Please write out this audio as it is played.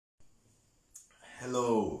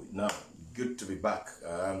back.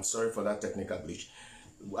 Sorry for that technical glitch.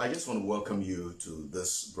 I just want to welcome you to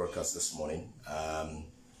this broadcast this morning.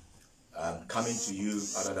 Coming to you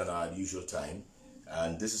other than our usual time,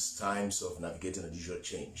 and this is Times of Navigating Unusual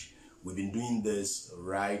Change. We've been doing this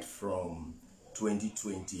right from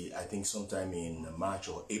 2020, I think sometime in March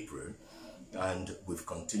or April, and we've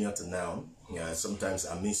continued to now. Sometimes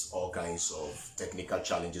I miss all kinds of technical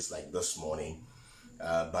challenges like this morning,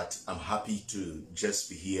 but I'm happy to just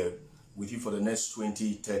be here with you for the next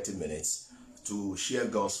 20-30 minutes to share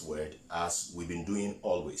God's word as we've been doing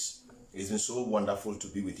always. It's been so wonderful to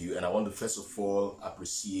be with you, and I want to first of all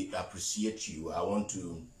appreciate you. I want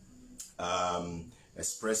to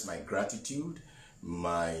express my gratitude.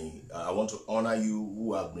 I want to honor you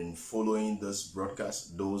who have been following this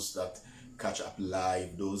broadcast, those that catch up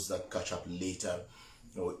live, those that catch up later.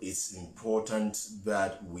 It's important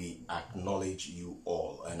that we acknowledge you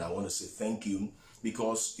all, and I want to say thank you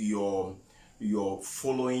because your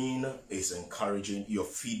following is encouraging, your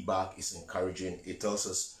feedback is encouraging. It tells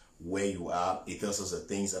us where you are, it tells us the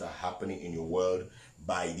things that are happening in your world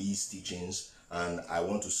by these teachings, and I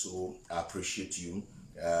want to so appreciate you.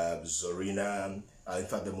 Zorina, in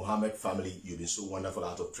fact the Muhammad family, you've been so wonderful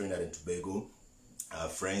out of Trinidad and Tobago,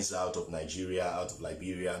 friends out of Nigeria, out of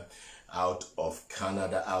Liberia, out of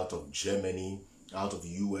Canada, out of Germany, out of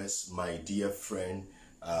US, my dear friend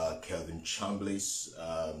Kelvin Chambliss.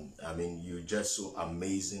 I mean, you're just so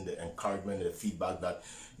amazing, the encouragement, the feedback that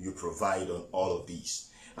you provide on all of these.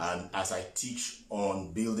 And as I teach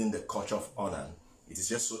on building the culture of honor, it is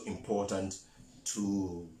just so important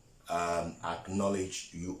to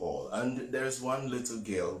acknowledge you all. And there's one little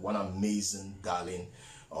girl, one amazing darling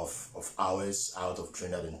of ours out of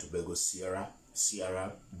Trinidad and Tobago,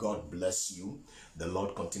 Sierra, God bless you. The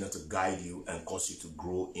Lord continue to guide you and cause you to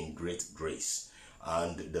grow in great grace.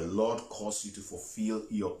 And the Lord cause you to fulfill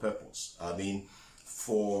your purpose. I mean,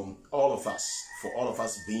 for all of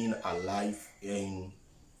us being alive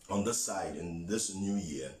on this side in this new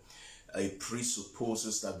year, it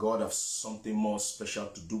presupposes that God has something more special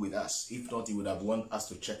to do with us. If not, He would have wanted us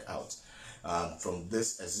to check out from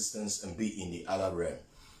this existence and be in the other realm.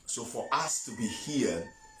 So for us to be here,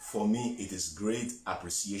 for me, it is great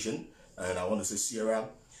appreciation. And I want to say, Sierra,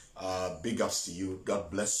 big ups to you.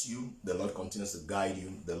 God bless you. The Lord continues to guide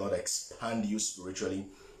you. The Lord expand you spiritually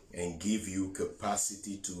and give you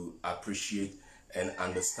capacity to appreciate and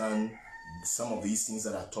understand some of these things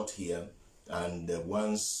that are taught here and the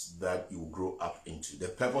ones that you grow up into. The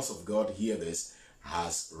purpose of God, hear this,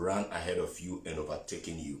 has run ahead of you and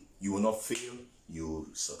overtaken you. You will not fail, you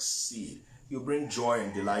succeed. You bring joy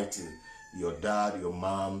and delight to your dad, your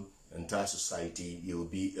mom, entire society. You'll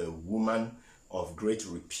be a woman of great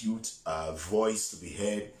repute, a voice to be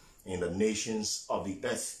heard in the nations of the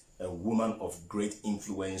earth, a woman of great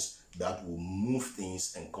influence that will move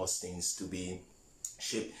things and cause things to be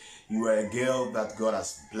shaped. You are a girl that God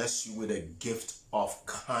has blessed you with a gift of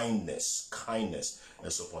kindness. Kindness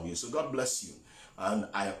is upon you. So God bless you. And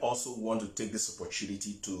I also want to take this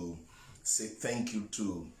opportunity to say thank you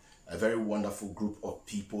to a very wonderful group of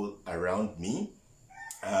people around me.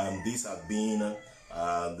 These have been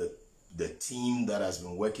the team that has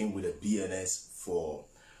been working with the BNS for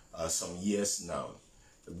some years now.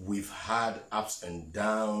 We've had ups and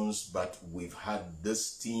downs, but we've had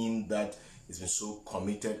this team that has been so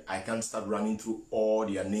committed. I can't start running through all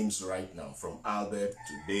their names right now, from Albert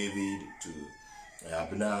to David to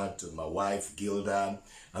Abner to my wife Gilda,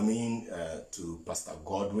 to Pastor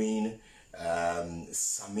Godwin,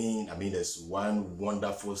 Samin. I mean, there's one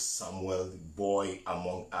wonderful Samuel boy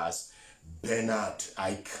among us, Bernard.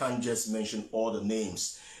 I can't just mention all the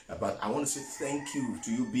names, but I want to say thank you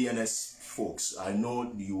to you BNS folks. I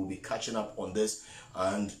know you will be catching up on this,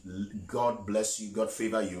 and God bless you, God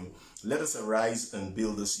favor you. Let us arise and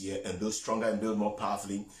build this year and build stronger and build more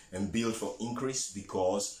powerfully and build for increase,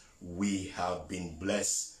 because we have been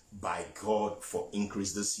blessed by God for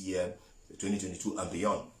increase this year, 2022 and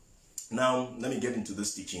beyond. Now, let me get into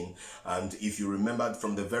this teaching. And if you remember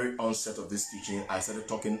from the very onset of this teaching, I started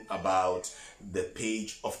talking about the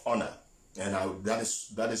page of honor. And that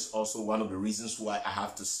is also one of the reasons why I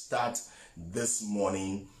have to start this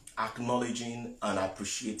morning acknowledging and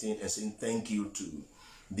appreciating and saying thank you to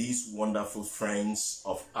these wonderful friends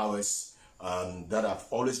of ours that have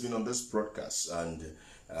always been on this broadcast. And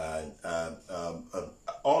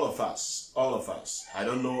all of us, I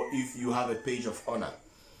don't know if you have a page of honor,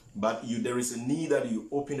 but there is a need that you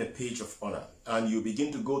open a page of honor and you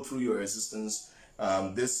begin to go through your existence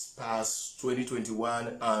this past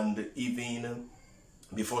 2021 and even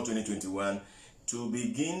before 2021, to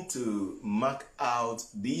begin to mark out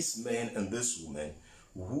these men and this women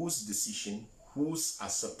whose decision, whose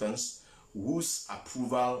acceptance, whose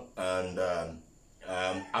approval and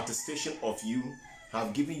attestation of you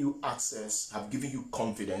have given you access, have given you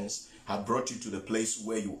confidence, have brought you to the place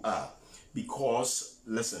where you are. Because,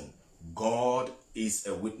 listen, God is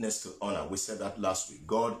a witness to honor. We said that last week.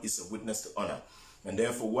 God is a witness to honor. And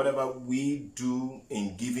therefore, whatever we do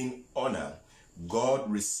in giving honor, God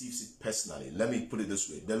receives it personally. Let me put it this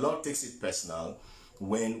way. The Lord takes it personal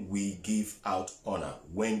when we give out honor,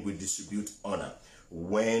 when we distribute honor,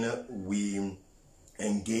 when we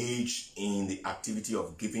engage in the activity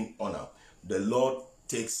of giving honor. The Lord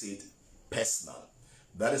takes it personal.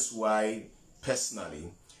 That is why,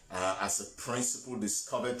 personally, as a principle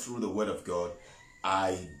discovered through the Word of God,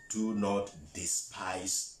 I do not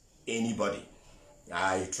despise anybody.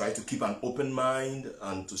 I try to keep an open mind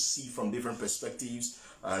and to see from different perspectives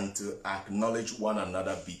and to acknowledge one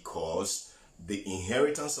another, because the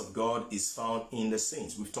inheritance of God is found in the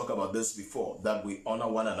saints. We've talked about this before, that we honor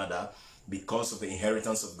one another because of the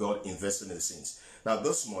inheritance of God invested in the saints. Now,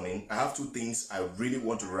 this morning, I have two things I really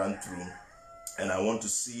want to run through, and I want to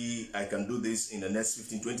see I can do this in the next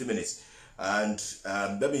 15-20 minutes. And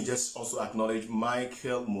let me just also acknowledge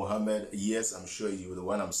Michael Muhammad. Yes, I'm sure you're the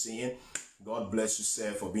one I'm seeing. God bless you,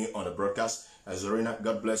 sir, for being on the broadcast. Zorina,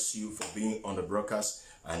 God bless you for being on the broadcast.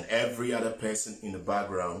 And every other person in the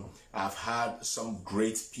background. I've had some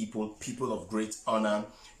great people, people of great honor,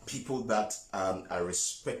 people that are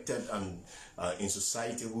respected and in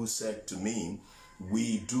society, who said to me,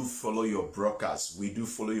 we do follow your broadcast, we do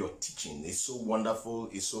follow your teaching. It's so wonderful,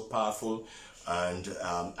 it's so powerful. And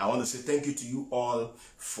I want to say thank you to you all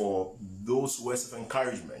for those words of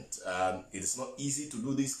encouragement. It is not easy to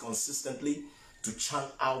do this consistently, to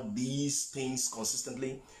chant out these things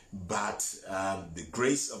consistently, but the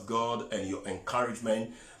grace of God and your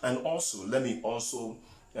encouragement. And also, let me also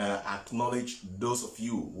acknowledge those of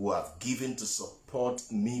you who have given to support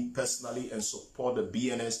me personally and support the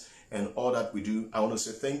BNS and all that we do. I want to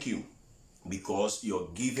say thank you, because your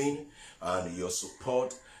giving and your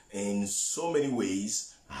support in so many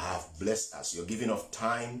ways have blessed us. Your giving of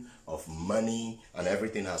time, of money, and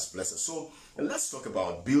everything has blessed us. So let's talk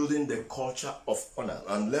about building the culture of honor,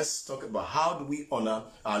 and let's talk about how do we honor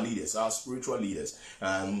our leaders, our spiritual leaders,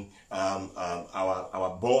 our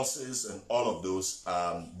bosses, and all of those.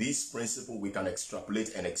 This principle we can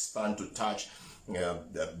extrapolate and expand to touch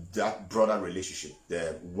that broader relationship,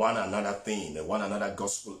 the one another thing, the one another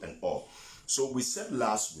gospel, and all. So we said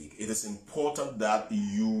last week, it is important that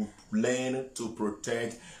you learn to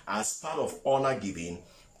protect, as part of honor giving,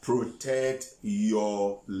 protect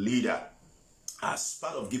your leader. As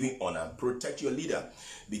part of giving honor, protect your leader.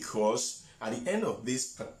 Because at the end of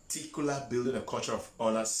this particular Building a Culture of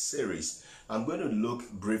Honor series, I'm going to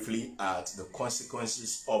look briefly at the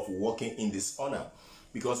consequences of walking in dishonor.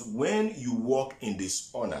 Because when you walk in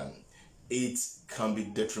dishonor, it can be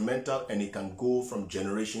detrimental, and it can go from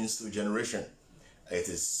generations to generation. It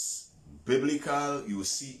is biblical. You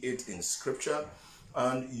see it in scripture,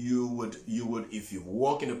 and you would, if you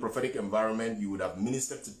walk in a prophetic environment, you would have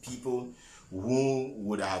ministered to people who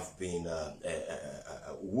would have been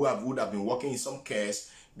would have been walking in some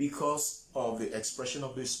cares because of the expression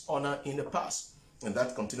of dishonor in the past. And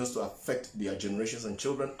that continues to affect their generations and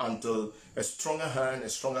children until a stronger hand, a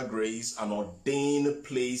stronger grace, an ordained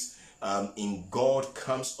place in God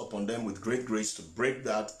comes upon them with great grace to break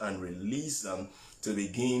that and release them to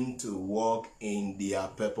begin to walk in their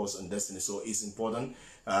purpose and destiny. So it's important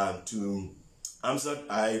to answer.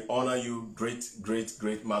 I honor you, great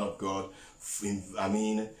man of God. As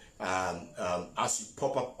you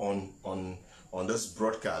pop up on this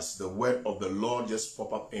broadcast, the word of the Lord just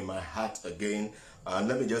pop up in my heart again. And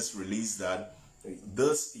let me just release that.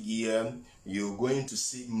 This year, you're going to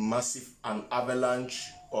see an avalanche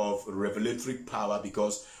of revelatory power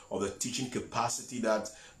because of the teaching capacity that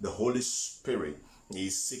the Holy Spirit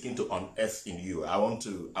is seeking to unearth in you. I want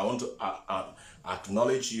to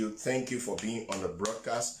acknowledge you. Thank you for being on the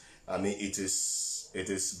broadcast. I mean, it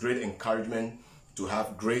is great encouragement to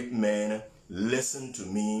have great men listen to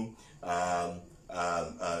me,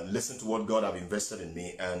 listen to what God have invested in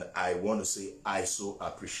me, and I want to say I so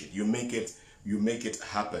appreciate you. Make it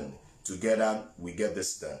happen. Together we get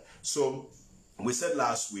this done. So we said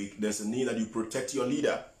last week there's a need that you protect your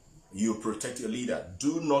leader. You protect your leader.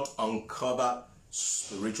 Do not uncover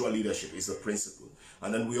spiritual leadership is a principle.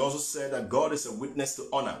 And then we also said that God is a witness to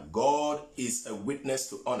honor. God is a witness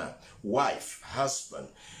to honor. Wife, husband,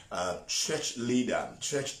 church leader,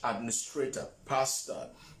 church administrator, pastor,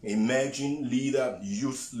 emerging leader,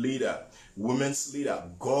 youth leader, women's leader.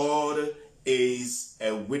 God is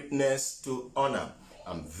a witness to honor.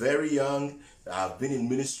 I'm very young. I've been in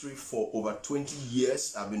ministry for over 20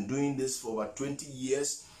 years. I've been doing this for over 20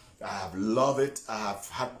 years. I have loved it. I have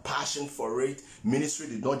had passion for it. Ministry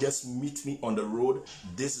did not just meet me on the road.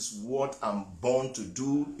 This is what I'm born to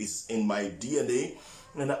do. It's in my DNA.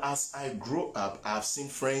 And as I grow up, I've seen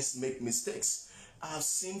friends make mistakes. I've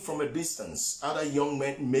seen from a distance other young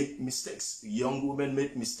men make mistakes. Young women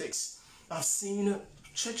make mistakes. I've seen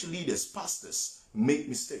church leaders, pastors, make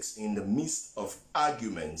mistakes in the midst of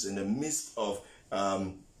arguments, in the midst of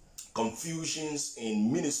confusions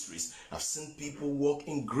in ministries. I've seen people walk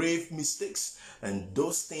in grave mistakes, and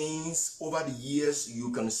those things over the years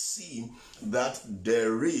you can see that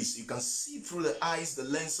you can see through the eyes, the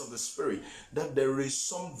lens of the Spirit, that there is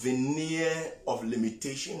some veneer of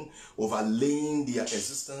limitation overlaying their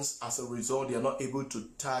existence. As a result, they are not able to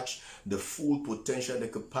touch the full potential, the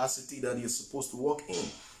capacity that they are supposed to walk in.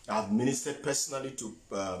 I've ministered personally to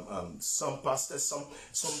some pastors, some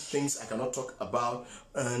things I cannot talk about,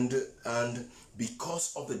 and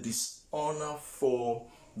because of the dishonor for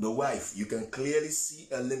the wife, you can clearly see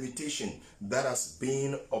a limitation that has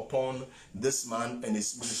been upon this man and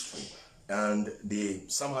his ministry, and they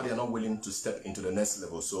are not willing to step into the next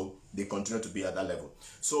level, so they continue to be at that level.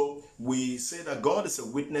 So we say that God is a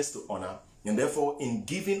witness to honor, and therefore in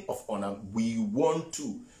giving of honor, we want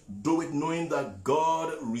to do it knowing that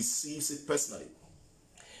God receives it personally.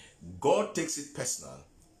 God takes it personal.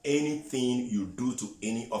 Anything you do to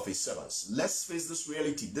any of his servants. Let's face this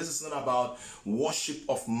reality. This is not about worship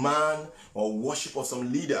of man or worship of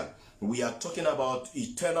some leader. We are talking about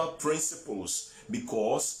eternal principles,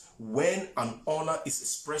 because when an honor is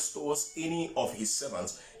expressed towards any of his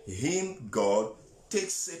servants, God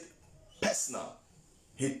takes it personal.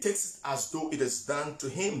 He takes it as though it is done to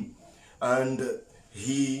him. And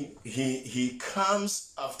he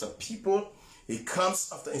comes after people. He comes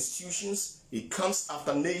after institutions. He comes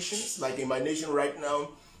after nations. Like in my nation right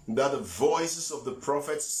now, that the voices of the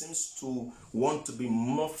prophets seems to want to be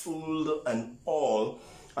muffled and all.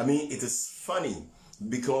 I mean, it is funny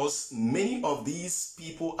because many of these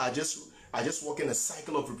people are just walking a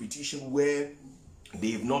cycle of repetition where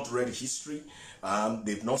they've not read history,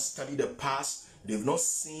 they've not studied the past, they've not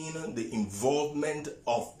seen the involvement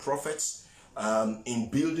of prophets in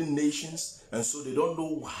building nations, and so they don't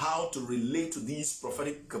know how to relate to these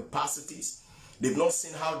prophetic capacities. They've not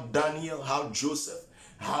seen how Daniel, how Joseph,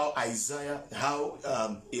 how Isaiah, how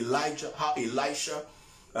Elijah, how Elisha,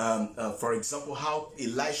 for example, how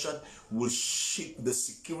Elisha will shape the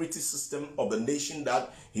security system of the nation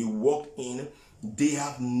that he walked in. They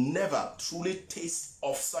have never truly tasted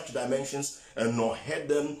of such dimensions, and nor heard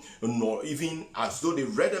them, nor even as though they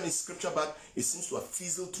read them in scripture, but it seems to have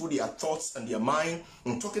fizzled through their thoughts and their mind.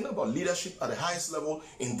 I'm talking about leadership at the highest level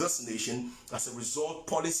in this nation. As a result,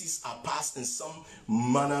 policies are passed in some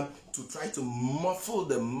manner to try to muffle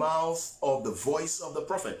the mouth of the voice of the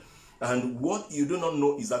prophet. And what you do not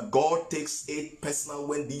know is that God takes it personal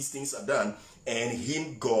when these things are done,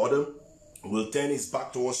 and God will turn his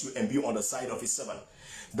back towards you and be on the side of his servant.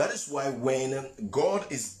 That is why when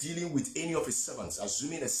God is dealing with any of his servants,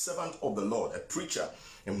 assuming a servant of the Lord, a preacher,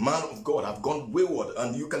 a man of God have gone wayward,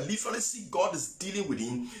 and you can literally see God is dealing with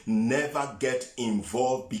him, never get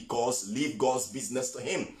involved, because leave God's business to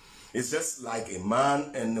him. It's just like a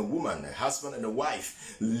man and a woman, a husband and a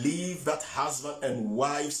wife. Leave that husband and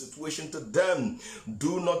wife situation to them.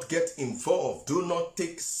 Do not get involved. Do not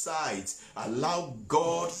take sides. Allow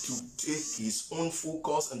God to take his own full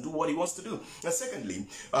course and do what he wants to do. And secondly,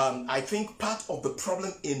 I think part of the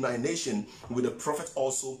problem in my nation with the prophet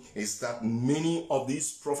also is that many of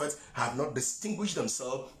these prophets have not distinguished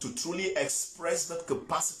themselves to truly express that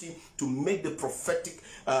capacity to make the prophetic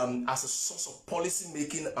as a source of policy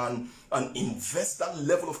making, and invest that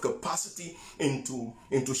level of capacity into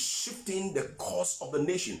shifting the course of the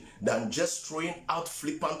nation, than just throwing out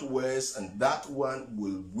flippant words and that one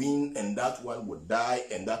will win and that one will die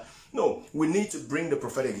and that. No, we need to bring the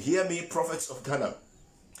prophetic. Hear me, prophets of Ghana.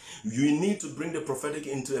 You need to bring the prophetic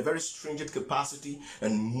into a very stringent capacity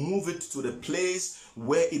and move it to the place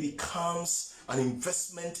where it becomes an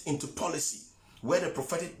investment into policy, where the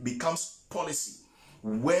prophetic becomes policy,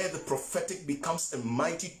 where the prophetic becomes a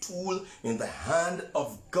mighty tool in the hand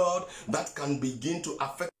of God that can begin to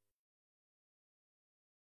affect.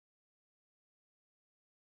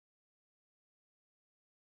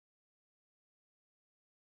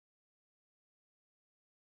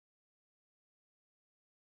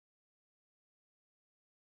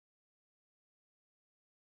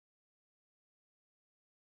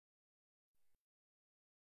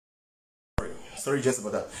 Sorry, just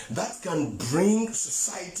about that. That can bring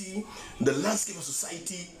society, the landscape of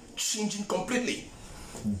society, changing completely.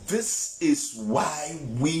 This is why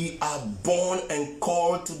we are born and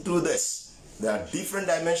called to do this. There are different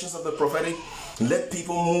dimensions of the prophetic. Let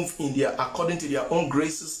people move in their according to their own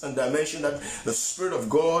graces and dimension that the Spirit of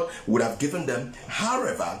God would have given them.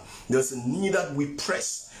 However, there's a need that we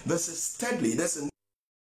press. There's a steadily, there's a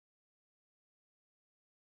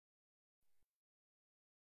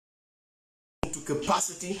to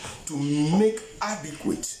capacity to make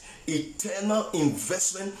adequate eternal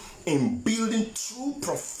investment in building true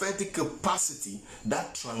prophetic capacity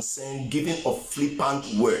that transcends giving of flippant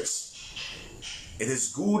words. It is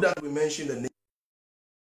good that we mention the names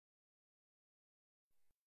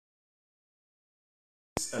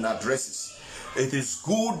and addresses. It is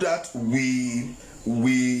good that we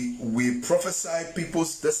prophesy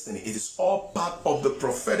people's destiny. It is all part of the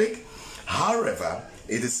prophetic. However,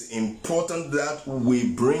 it is important that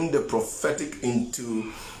we bring the prophetic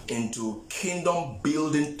into kingdom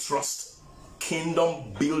building trust.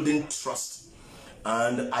 Kingdom building trust.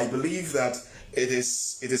 And I believe that it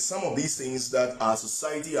is some of these things that our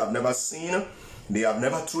society have never seen. They have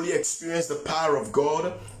never truly experienced the power of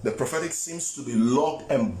God. The prophetic seems to be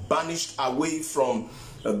locked and banished away from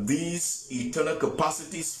these eternal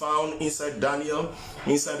capacities found inside Daniel,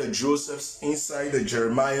 inside the Josephs, inside the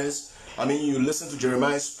Jeremiahs. I mean, you listen to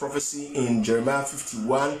Jeremiah's prophecy in Jeremiah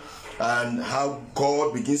 51 and how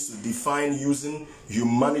God begins to define using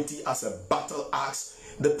humanity as a battle axe.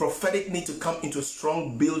 The prophetic need to come into a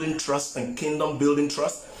strong building trust and kingdom building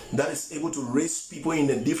trust that is able to raise people in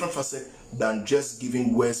a different facet than just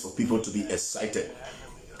giving words for people to be excited.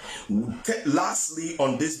 Lastly,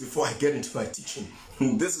 on this, before I get into my teaching,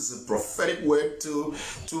 this is a prophetic word to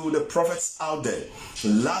the prophets out there.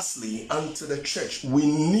 Lastly, unto the church, we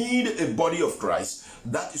need a body of Christ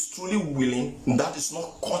that is truly willing, that is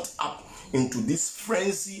not caught up into this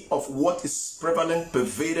frenzy of what is prevalent,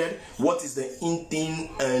 pervaded, what is the in thing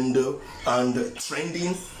and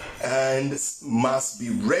trending, and must be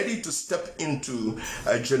ready to step into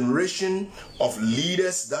a generation of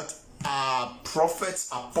leaders that are prophets,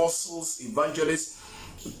 apostles, evangelists.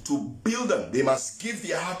 To build them, they must give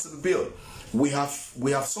their heart to the build. We have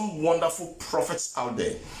some wonderful prophets out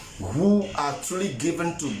there who are truly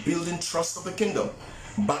given to building trust of the kingdom.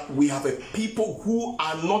 But we have a people who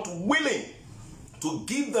are not willing to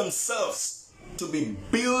give themselves to be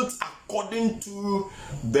built according to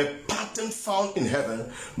the pattern found in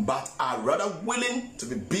heaven, but are rather willing to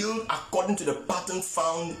be built according to the pattern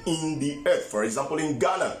found in the earth. For example, in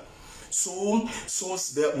Ghana. So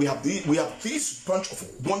there we have this bunch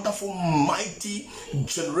of wonderful, mighty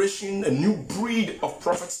generation, a new breed of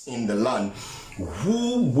prophets in the land,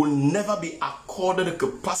 who will never be accorded the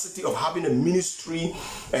capacity of having a ministry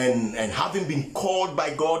and having been called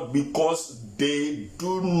by God, because they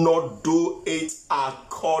do not do it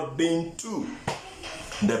according to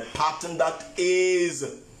the pattern that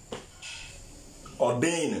is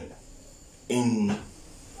ordained in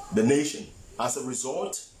the nation. As a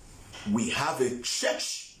result, we have a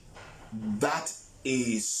church that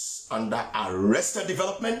is under arrested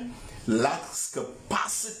development, lacks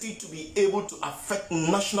capacity to be able to affect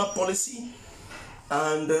national policy,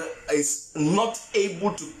 and is not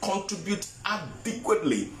able to contribute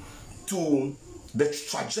adequately to the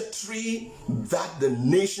trajectory that the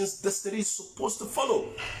nation's destiny is supposed to follow.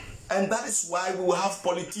 And that is why we will have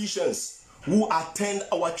politicians who attend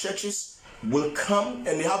our churches, will come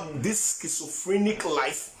and they have this schizophrenic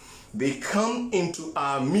life. They come into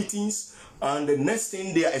our meetings, and the next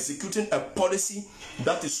thing, they are executing a policy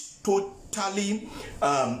that is totally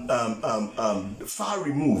far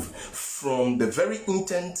removed from the very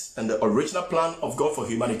intent and the original plan of God for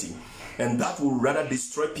humanity. And that will rather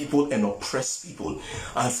destroy people and oppress people.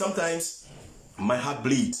 And sometimes my heart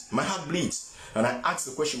bleeds. My heart bleeds. And I ask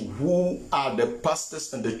the question, who are the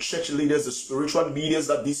pastors and the church leaders, the spiritual leaders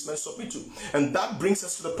that these men submit to? And that brings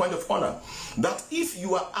us to the point of honor. That if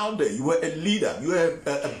you are out there, you are a leader, you are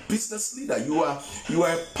a business leader, you are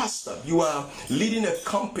a pastor, you are leading a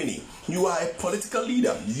company, you are a political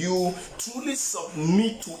leader, you truly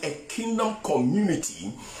submit to a kingdom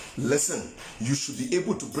community, listen, you should be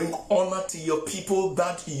able to bring honor to your people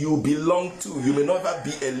that you belong to. You may not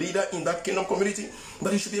be a leader in that kingdom community,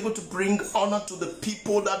 but you should be able to bring honor to the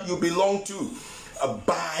people that you belong to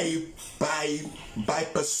by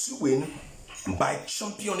pursuing by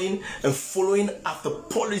championing and following after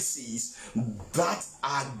policies that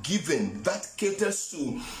are given, that caters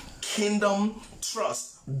to kingdom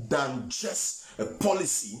trust, than just a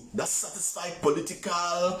policy that satisfies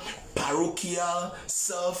political, parochial,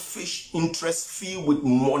 selfish interest filled with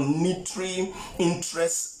monetary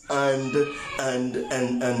interests and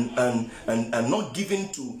not given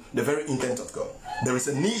to the very intent of God. There is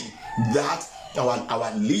a need that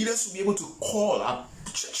our leaders will be able to call our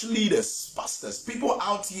church leaders, pastors, people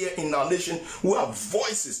out here in our nation who have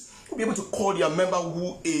voices, will be able to call their member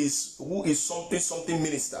who is something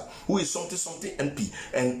minister, who is something MP,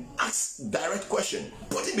 and ask direct question.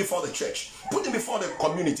 Put him before the church, put him before the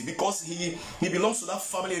community, because he belongs to that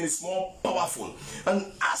family and is more powerful.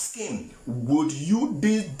 And ask him, would you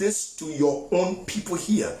do this to your own people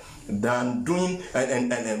here than doing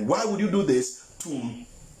and why would you do this to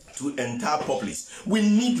entire populace? We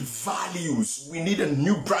need values. We need a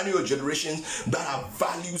new brand new generation that have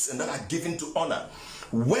values and that are given to honor.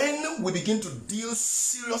 When we begin to deal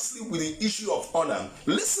seriously with the issue of honor,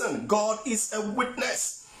 listen, God is a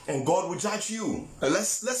witness. And God will judge you.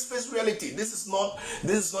 Let's face reality. This is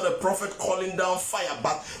not a prophet calling down fire,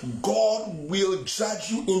 but God will judge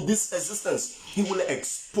you in this existence. He will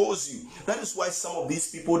expose you. That is why some of these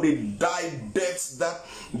people, they die deaths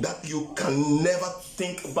that you can never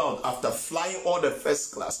think about. After flying all the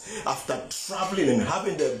first class, after traveling and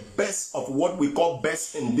having the best of what we call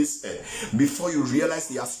best in this earth, before you realize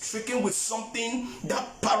they are stricken with something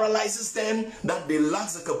that paralyzes them, that they lack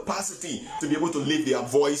the capacity to be able to lift their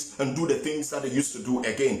voice and do the things that they used to do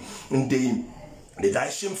again. And they die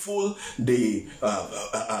shameful. They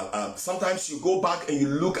sometimes you go back and you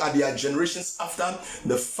look at their generations after,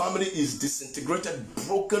 the family is disintegrated,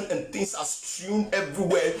 broken, and things are strewn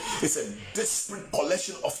everywhere. It's a desperate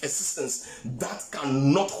collection of existence that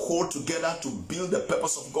cannot hold together to build the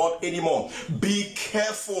purpose of God anymore. Be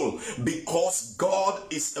careful, because God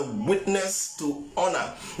is a witness to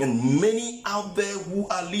honor. And many out there who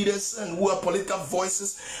are leaders and who are political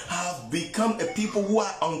voices have become a people who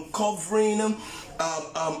are uncovering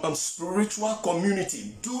spiritual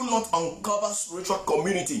community. Do not uncover spiritual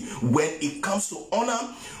community. When it comes to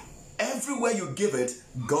honor, everywhere you give it,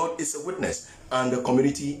 God is a witness and the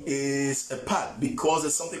community is a part, because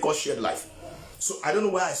there's something called shared life. So I don't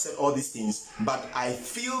know why I said all these things, but I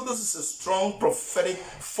feel this is a strong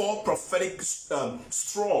four prophetic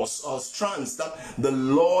straws or strands that the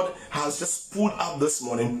Lord has just pulled out this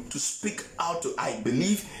morning to speak out to. I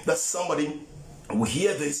believe that somebody will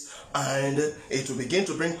hear this and it will begin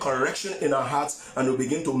to bring correction in our hearts, and will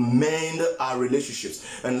begin to mend our relationships.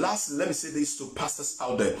 And lastly, let me say this to pastors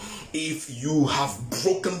out there. If you have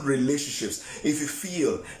broken relationships, if you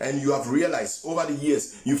feel and you have realized over the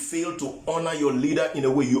years you fail to honor your leader in a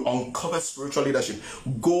way, you uncover spiritual leadership,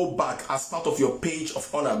 go back as part of your page of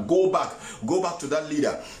honor. Go back to that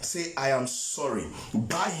leader. Say, I am sorry.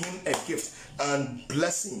 Buy him a gift and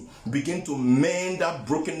bless him. Begin to mend that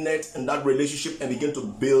broken net and that relationship, and begin to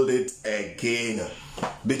build it again.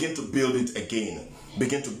 Begin to build it again.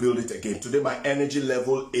 Begin to build it again. Today my energy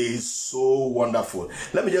level is so wonderful.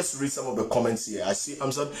 Let me just read some of the comments here. I see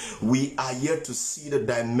Amsad, we are yet to see the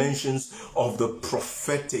dimensions of the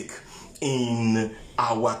prophetic in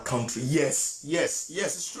our country. Yes,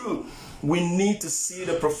 it's true. We need to see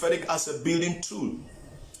the prophetic as a building tool.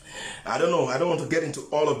 I don't know, I don't want to get into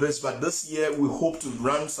all of this, but this year we hope to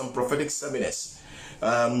run some prophetic seminars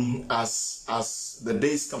as the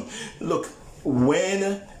days come. Look,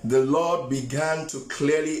 when the Lord began to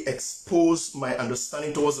clearly expose my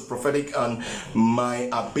understanding towards the prophetic and my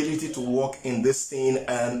ability to walk in this thing,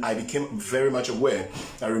 and I became very much aware.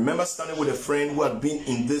 I remember standing with a friend who had been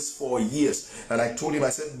in this for years, and I told him, I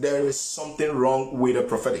said, there is something wrong with the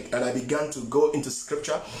prophetic. And I began to go into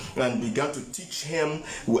scripture and began to teach him.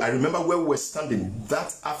 I remember where we were standing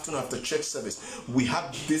that afternoon after church service. We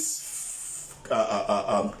had this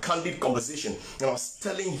candid conversation, and I was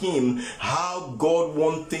telling him how God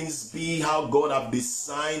wants things to be, how God have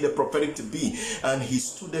designed the prophetic to be. And he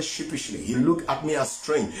stood there sheepishly. He looked at me as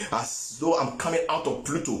strange, as though I'm coming out of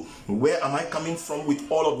Pluto. Where am I coming from with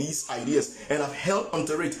all of these ideas? And I've held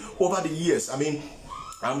onto it over the years. I mean,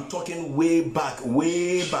 I'm talking way back in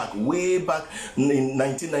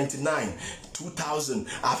 1999. 2000.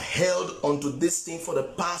 I've held onto this thing for the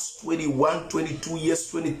past 21, 22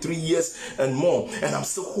 years, 23 years and more, and I'm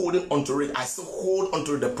still holding onto it. I still hold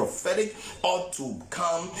onto the prophetic ought to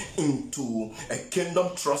come into a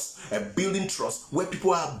kingdom trust, a building trust where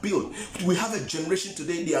people are built. We have a generation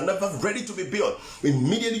today, they are never ready to be built.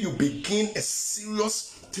 Immediately you begin a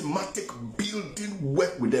serious thematic building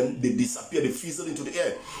work with them, they disappear, they fizzle into the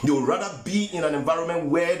air. They would rather be in an environment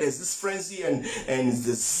where there's this frenzy and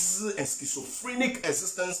schizophrenic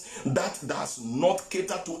existence that does not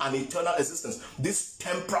cater to an eternal existence. This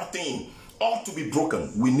temporal thing ought to be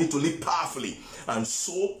broken. We need to live powerfully. And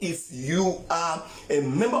so if you are a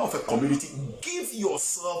member of a community, give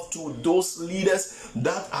yourself to those leaders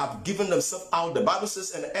that have given themselves out. The Bible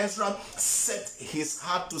says, and Ezra set his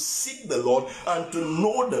heart to seek the Lord and to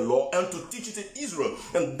know the law and to teach it in Israel.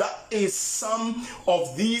 And that is some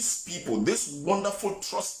of these people, this wonderful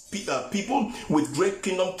people with great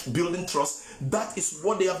kingdom building trust. That is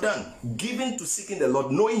what they have done, given to seeking the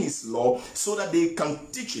Lord, knowing his law, so that they can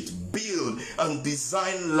teach it, build, and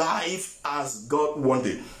design life as God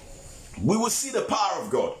wanted. We will see the power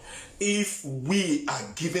of God if we are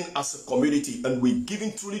giving as a community, and we're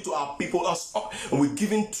giving truly to our people, and we're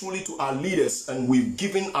giving truly to our leaders, and we're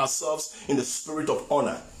giving ourselves in the spirit of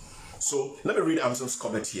honor. So let me read Amson's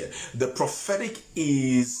comment here. The prophetic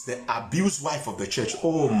is the abused wife of the church.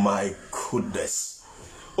 Oh my goodness.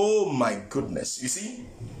 Oh my goodness. You see,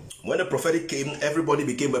 when the prophetic came, everybody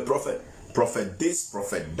became a prophet. Prophet this,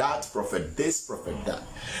 prophet that, prophet this, prophet that.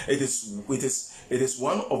 It is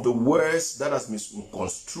one of the words that has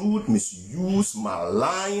misconstrued, misused,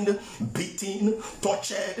 maligned, beaten,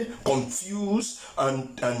 tortured, confused,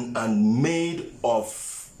 and made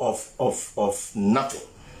of nothing.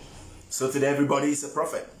 So today everybody is a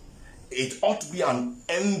prophet. It ought to be an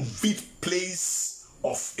envied place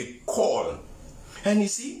of a call. And you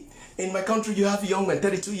see, in my country, you have young men,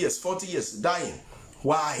 32 years, 40 years, dying.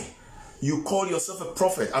 Why? You call yourself a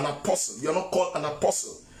prophet, an apostle. You're not called an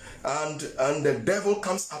apostle. And the devil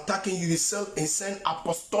comes attacking you. He sent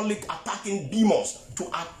apostolic attacking demons to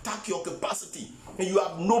attack your capacity. And you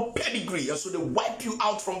have no pedigree. And so they wipe you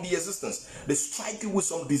out from the existence. They strike you with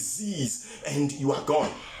some disease and you are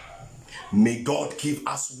gone. May God give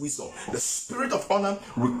us wisdom. The spirit of honor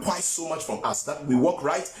requires so much from us, that we walk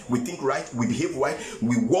right, we think right, we behave right,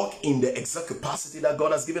 we walk in the exact capacity that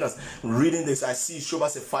God has given us. Reading this, I see Shoba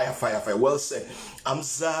say fire. Well said.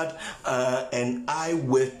 Amzad and I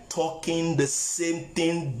were talking the same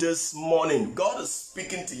thing this morning. God is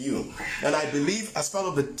speaking to you. And I believe as part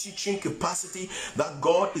of the teaching capacity that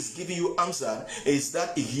God is giving you, Amzad, is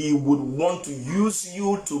that he would want to use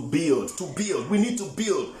you to build. We need to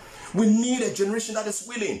build. We need a generation that is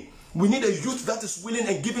willing. We need a youth that is willing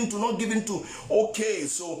and giving to, not giving to. Okay,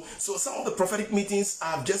 so some of the prophetic meetings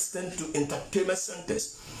are just turned to entertainment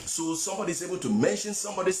centers. So somebody is able to mention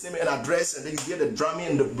somebody's name and address, and then you get the drumming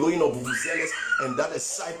and the blowing of vuvuzelas and that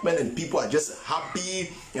excitement, and people are just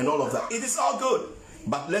happy and all of that. It is all good.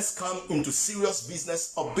 But let's come into serious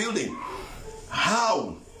business of building.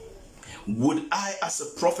 How would I, as a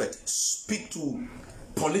prophet, speak to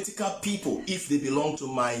political people if they belong to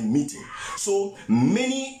my meeting? So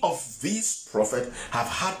many of these prophets have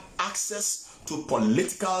had access to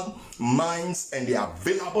political minds and they are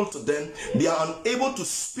available to them. They are unable to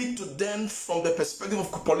speak to them from the perspective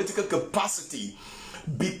of political capacity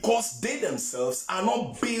because they themselves are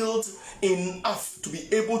not built enough to be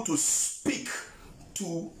able to speak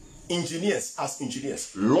to engineers as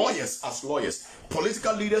engineers, lawyers as lawyers,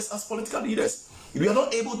 political leaders as political leaders. We are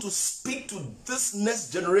not able to speak to this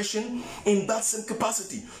next generation in that same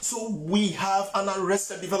capacity. So we have an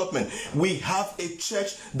arrested development. We have a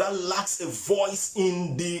church that lacks a voice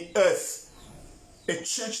in the earth. A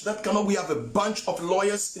church that cannot, we have a bunch of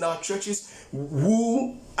lawyers in our churches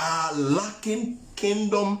who are lacking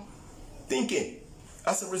kingdom thinking.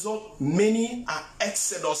 As a result, many are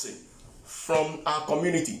exodusing from our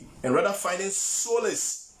community and rather finding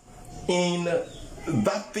solace in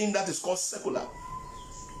that thing that is called secular.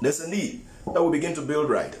 There's a need that we begin to build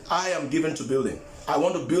right. I am given to building. I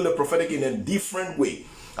want to build a prophetic in a different way.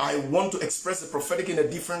 I want to express the prophetic in a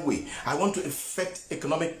different way. I want to affect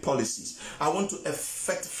economic policies. I want to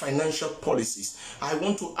affect financial policies. I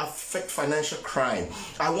want to affect financial crime.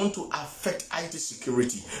 I want to affect IT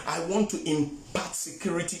security. I want to impart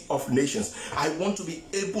security of nations. I want to be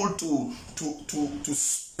able to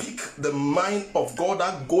speak the mind of God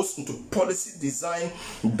that goes into policy design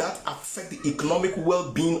that affect the economic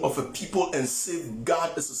well-being of a people and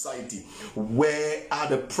safeguard a society. Where are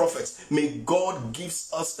the prophets? May God give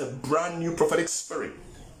us a brand new prophetic spirit.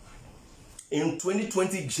 In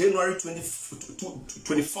 2020, January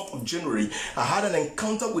 24th of January, I had an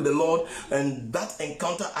encounter with the Lord, and that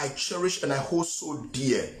encounter I cherish and I hold so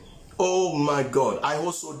dear. Oh my God, I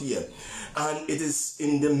hold so dear. And it is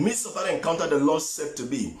in the midst of that encounter the Lord said to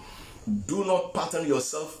me, do not pattern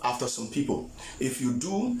yourself after some people. If you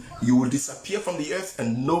do, you will disappear from the earth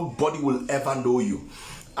and nobody will ever know you.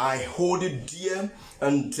 I hold it dear.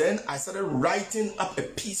 And then I started writing up a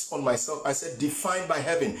piece on myself. I said, defined by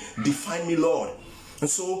heaven, define me, Lord. And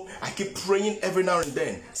so I keep praying every now and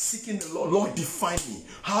then, seeking the Lord. Lord, define me.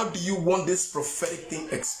 How do you want this prophetic thing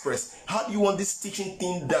expressed? How do you want this teaching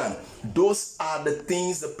thing done? Those are the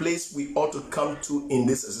things, the place we ought to come to in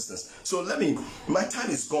this existence. So my time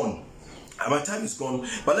is gone. My time is gone,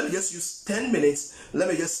 but let me just use 10 minutes. Let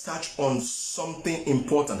me just touch on something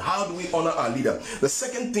important. How do we honor our leader? The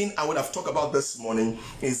second thing I would have talked about this morning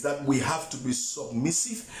is that we have to be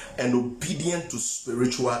submissive and obedient to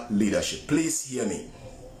spiritual leadership. Please hear me.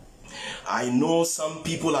 I know some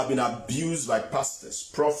people have been abused by pastors,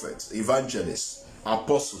 prophets, evangelists,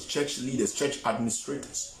 apostles, church leaders, church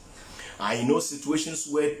administrators. I know situations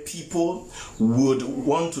where people would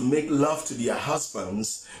want to make love to their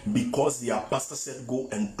husbands because their pastor said go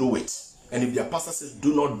and do it. And if their pastor says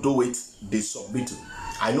do not do it, they submit to.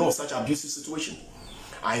 I know of such abusive situation.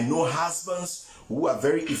 I know husbands who are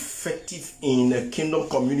very effective in a kingdom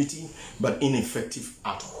community but ineffective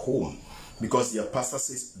at home because their pastor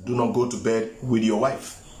says do not go to bed with your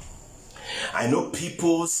wife. I know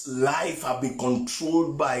people's life have been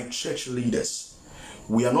controlled by church leaders.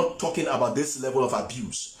 We are not talking about this level of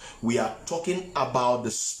abuse. We are talking about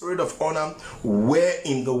the spirit of honor, where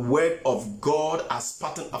in the word of God as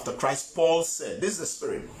patterned after Christ, Paul said, this is the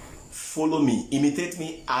spirit. Follow me, imitate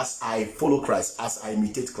me as I follow Christ, as I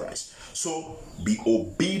imitate Christ. So be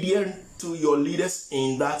obedient to your leaders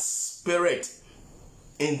in that spirit.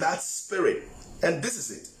 In that spirit. And this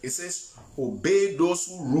is it. It says, obey those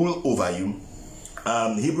who rule over you.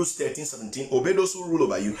 Hebrews 13:17, obey those who rule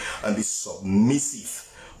over you and be submissive,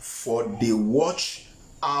 for they watch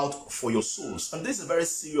out for your souls. And this is a very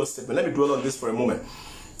serious statement. Let me dwell on this for a moment.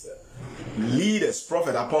 Leaders,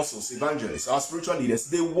 prophets, apostles, evangelists, our spiritual leaders,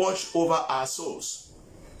 they watch over our souls.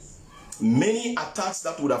 Many attacks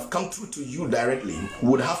that would have come through to you directly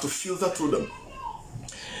would have to filter through them.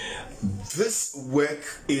 This work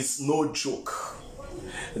is no joke.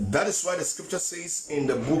 That is why the scripture says in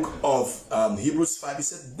the book of Hebrews 5, it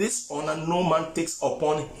said, this honor no man takes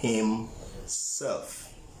upon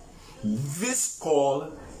himself. This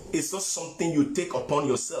call is not something you take upon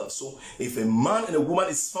yourself. So if a man and a woman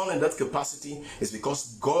is found in that capacity, it's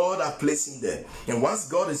because God has placed him there. And once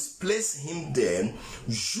God has placed him there,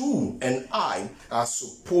 you and I are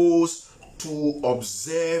supposed to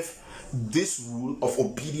observe this rule of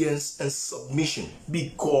obedience and submission,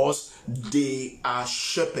 because they are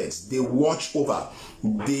shepherds. They watch over.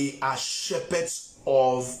 They are shepherds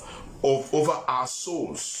of over our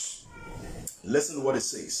souls. Listen to what it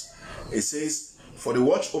says. It says, for they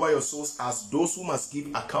watch over your souls as those who must give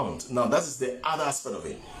account. Now that is the other aspect of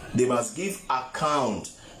it. They must give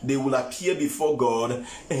account. They will appear before God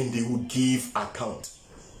and they will give account.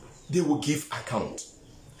 They will give account.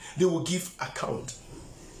 They will give account.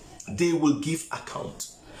 They will give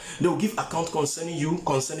account. They will give account concerning you,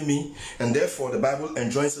 concerning me, and therefore the Bible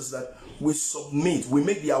enjoins us that we submit, we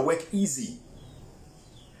make their work easy.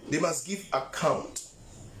 They must give account.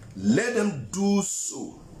 Let them do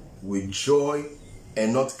so with joy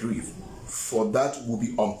and not grieve, for that will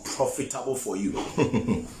be unprofitable for you.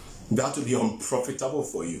 That will be unprofitable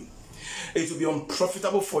for you. It will be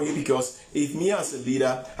unprofitable for you, because if me as a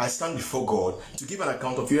leader, I stand before God to give an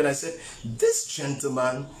account of you and I said, this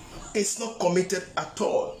gentleman is not committed at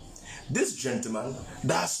all. This gentleman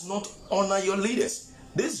does not honor your leaders.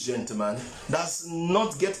 This gentleman does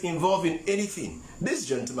not get involved in anything. This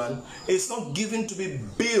gentleman is not given to be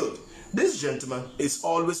built. This gentleman is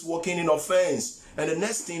always walking in offense. And the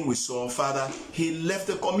next thing we saw, Father, he left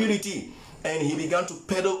the community and he began to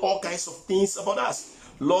peddle all kinds of things about us.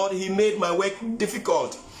 Lord, he made my work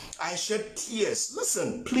difficult. I shed tears.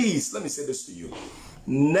 Listen, please, let me say this to you.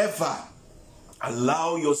 Never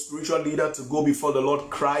allow your spiritual leader to go before the Lord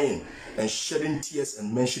crying and shedding tears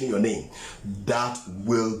and mentioning your name. That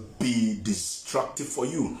will be destructive for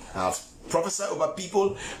you. I've prophesied over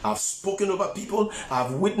people. I've spoken over people.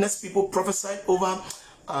 I've witnessed people prophesied over.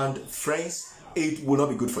 And friends, it will not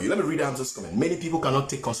be good for you. Let me read Hamza's comment. Many people cannot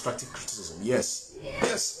take constructive criticism. Yes.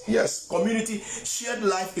 Yes. Yes. Community, shared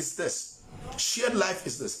life is this. Shared life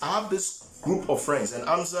is this. I have this group of friends, and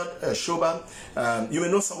Amzad, Shoba, you may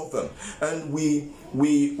know some of them, and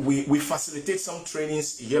we facilitate some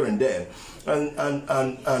trainings here and there,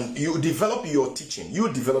 and you develop your teaching.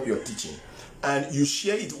 And you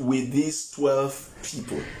share it with these 12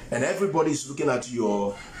 people, and everybody is looking at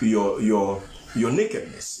your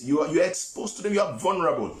nakedness. You're exposed to them. You are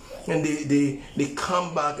vulnerable, and they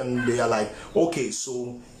come back and they are like, okay,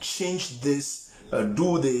 so change this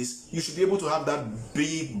do this, you should be able to have that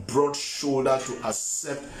big, broad shoulder to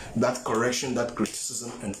accept that correction, that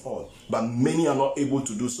criticism and all. But many are not able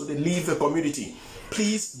to do so. They leave the community.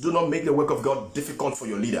 Please do not make the work of God difficult for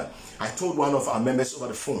your leader. I told one of our members over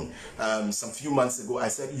the phone some few months ago, I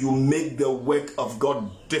said, you make the work of God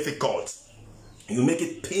difficult. You make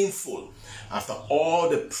it painful. After all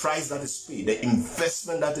the price that is paid, the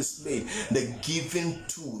investment that is made, the giving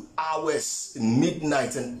to hours,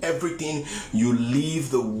 midnight and everything, you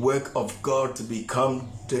leave the work of God to become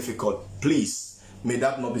difficult. Please, may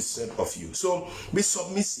that not be said of you. So be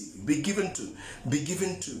submissive, be given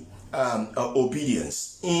to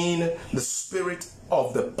obedience in the spirit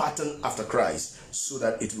of the pattern after Christ, so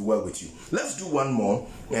that it will well with you. Let's do one more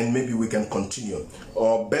and maybe we can continue.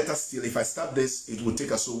 Or better still, if I start this, it will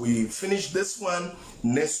take us. So we finish this one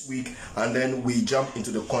next week and then we jump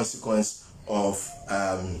into the consequence of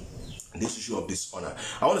this issue of dishonor.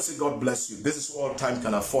 I want to say God bless you. This is all time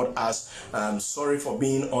can afford us. Sorry for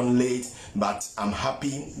being on late, but I'm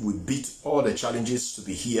happy we beat all the challenges to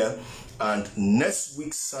be here. And next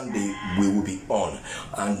week Sunday we will be on.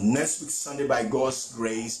 And next week Sunday, by God's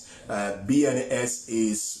grace, BNS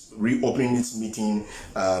is reopening its meeting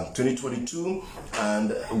 2022,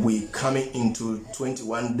 and we're coming into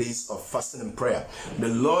 21 days of fasting and prayer. The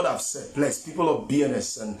Lord have said, bless people of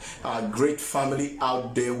BNS and our great family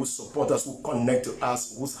out there who support us, who connect to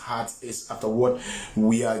us, whose heart is after what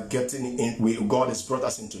we are getting in. God has brought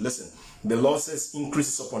us into. Listen, the Lord says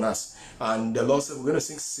increases upon us, and the Lord said we're going to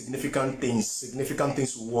see significant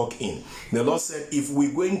things to walk in. The Lord said if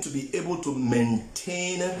we're going to be able to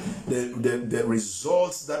maintain the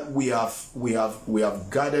results that we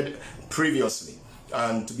have gathered previously,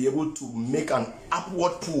 and to be able to make an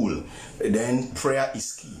upward pull, then prayer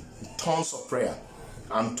is key. Tons of prayer.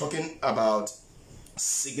 I'm talking about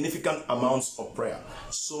significant amounts of prayer.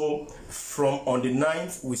 So from on the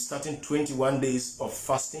 9th, we're starting 21 days of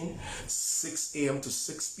fasting, 6 a.m. to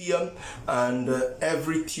 6 p.m. And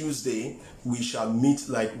every Tuesday we shall meet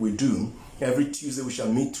like we do. Every Tuesday we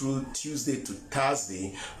shall meet through Tuesday to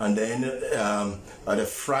Thursday, and then the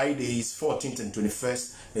Fridays 14th and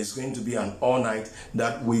 21st is going to be an all night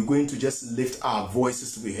that we're going to just lift our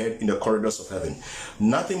voices to be heard in the corridors of heaven.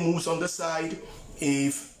 Nothing moves on the side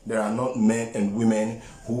if there are not men and women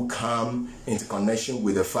who come into connection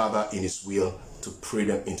with the Father in His will to pray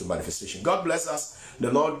them into manifestation. God bless us.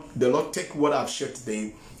 The Lord take what I've shared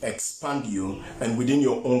today, expand you, and within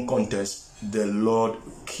your own context, the Lord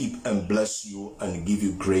keep and bless you and give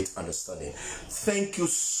you great understanding. Thank you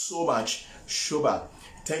so much, Shoba.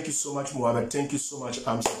 Thank you so much, Muhammad. Thank you so much,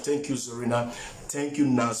 Amsa. Thank you, Zarina. Thank you,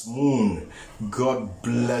 Nazmoon. God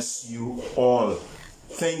bless you all.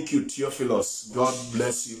 Thank you, Theophilus. God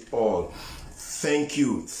bless you all. Thank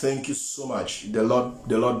you. Thank you so much. The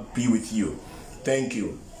Lord be with you. Thank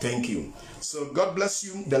you. Thank you. So God bless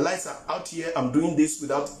you. The lights are out here. I'm doing this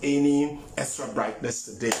without any extra brightness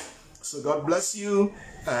today. So God bless you.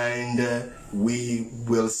 And we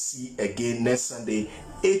will see again next Sunday,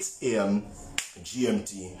 8 a.m.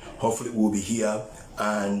 GMT. Hopefully we'll be here.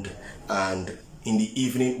 And in the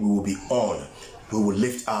evening we will be on. We will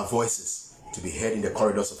lift our voices to be heard in the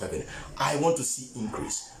corridors of heaven. I want to see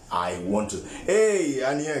increase. I want to. Hey,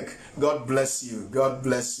 Aniek, God bless you. God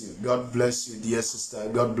bless you. God bless you, dear sister.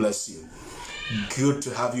 God bless you. Good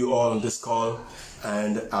to have you all on this call,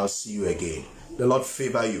 and I'll see you again. The Lord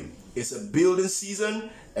favor you. It's a building season,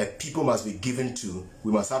 and people must be given to.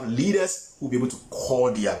 We must have leaders who will be able to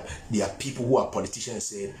call their people who are politicians and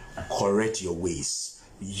say, correct your ways.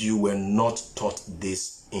 You were not taught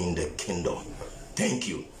this in the kingdom. Thank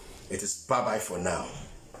you. It is bye-bye for now.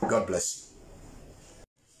 God bless you.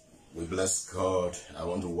 We bless God. I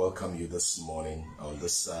want to welcome you this morning on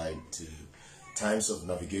this side to Times of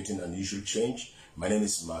Navigating Unusual Change. My name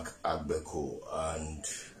is Mark Agbeko, and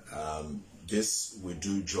this we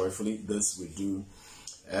do joyfully. This we do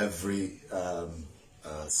every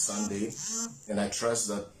Sunday, and I trust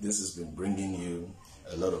that this has been bringing you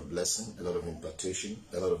a lot of blessing, a lot of impartation,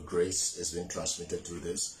 a lot of grace has been transmitted through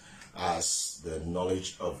this, as the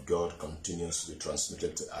knowledge of God continues to be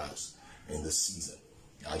transmitted to us in this season.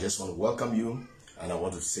 I just want to welcome you, and I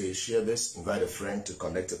want to say, share this, invite a friend to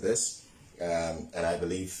connect to this, and I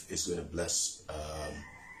believe it's going to bless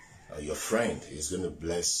your friend. It's going to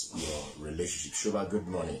bless your relationship. Shoba, good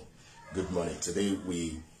morning. Good morning. Today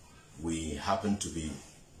we happen to be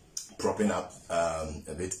propping up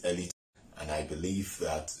a bit early, and I believe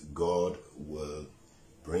that God will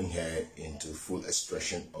bring her into full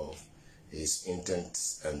expression of His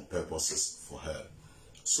intents and purposes for her.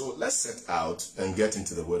 So let's set out and get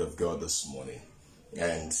into the Word of God this morning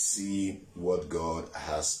and see what God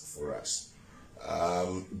has for us.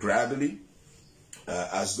 gradually,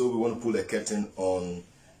 as though we want to pull a curtain on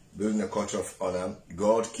building a culture of honor,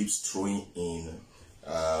 God keeps throwing in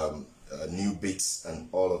new bits and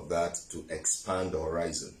all of that to expand the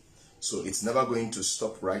horizon. So it's never going to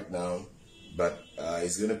stop right now, but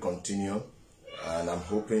it's going to continue. And I'm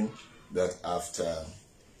hoping that after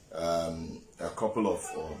a couple of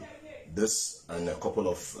this and a couple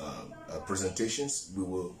of presentations,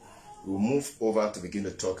 we'll move over to begin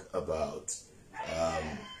to talk about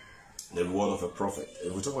the reward of a prophet.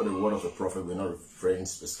 If we talk about the reward of a prophet, we're not referring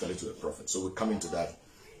specifically to a prophet. So we're coming to that.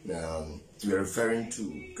 We are referring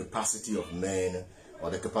to capacity of men, or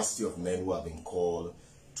the capacity of men who have been called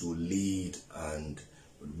to lead, and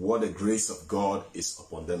what the grace of God is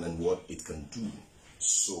upon them and what it can do.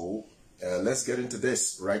 So let's get into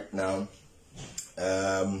this right now.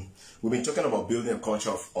 We've been talking about building a culture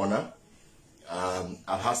of honor.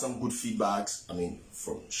 I've had some good feedbacks,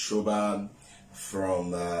 from Shoban,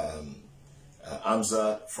 from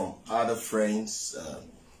Amzad, from other friends,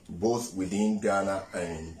 both within Ghana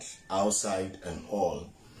and outside and all.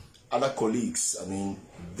 Other colleagues,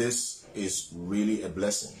 this is really a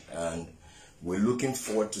blessing, and we're looking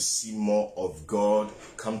forward to see more of God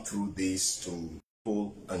come through this to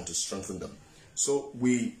pull and to strengthen them. So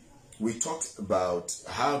we talked about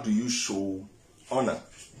how do you show honor.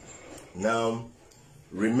 Now,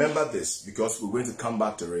 remember this, because we're going to come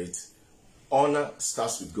back to it. Honor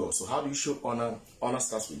starts with God. So how do you show honor? Honor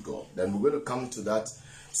starts with God. Then we're going to come to that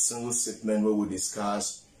single statement where we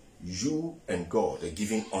discuss you and God, the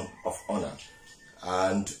giving of honor.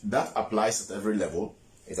 And that applies at every level.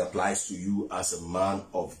 It applies to you as a man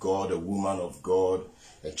of God, a woman of God,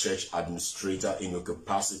 a church administrator in your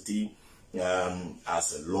capacity,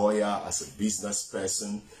 as a lawyer, as a business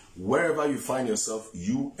person. Wherever you find yourself,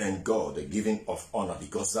 you and God, the giving of honor,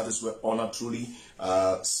 because that is where honor truly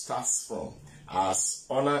starts from. As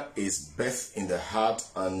honor is birthed in the heart,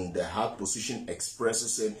 and the heart position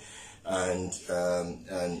expresses it, and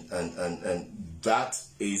that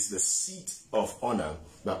is the seat of honor.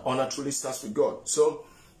 But honor truly starts with God. So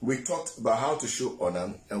we talked about how to show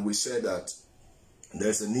honor, and we said that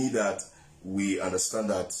there's a need that we understand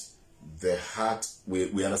that the heart,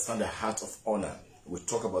 we understand the heart of honor. We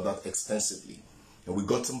talk about that extensively, and we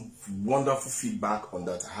got some wonderful feedback on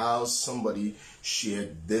that, how somebody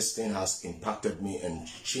shared this thing has impacted me and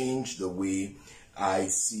changed the way I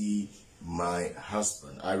see my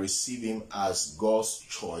husband. I receive him as God's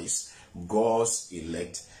choice, God's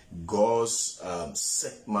elect, God's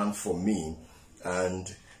set man for me,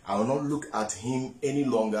 and I will not look at him any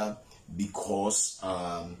longer because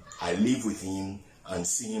I live with him and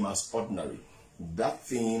see him as ordinary. That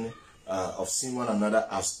thing of seeing one another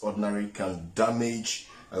as ordinary can damage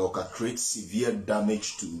or can create severe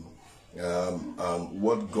damage to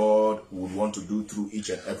what God would want to do through each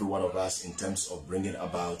and every one of us in terms of bringing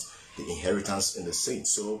about the inheritance in the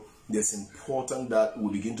saints. So it's important that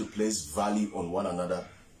we begin to place value on one another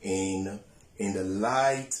in the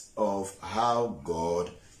light of how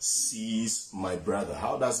God sees my brother.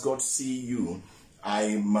 How does God see you?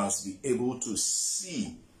 I must be able to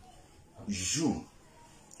see you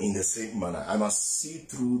in the same manner. I must see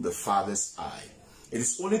through the Father's eye. It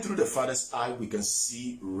is only through the Father's eye we can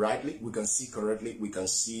see rightly, we can see correctly, we can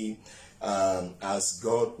see as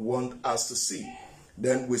God wants us to see.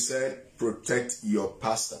 Then we said, protect your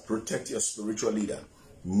pastor, protect your spiritual leader.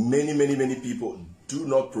 Many people do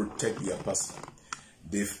not protect their pastor.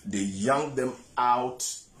 They yank them out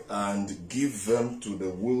and give them to the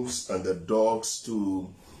wolves and the dogs to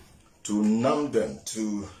numb them,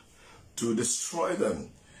 to destroy them.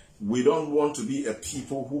 We don't want to be a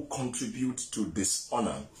people who contribute to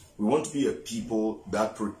dishonor. We want to be a people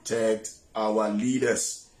that protect our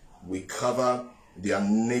leaders. We cover their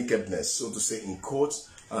nakedness, so to say, in quotes,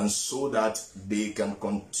 and so that they can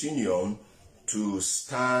continue to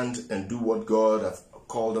stand and do what God has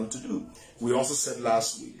called them to do. We also said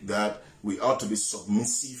last week that we ought to be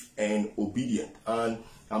submissive and obedient. And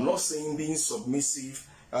I'm not saying being submissive,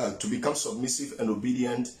 to become submissive and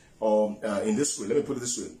obedient, or in this way, let me put it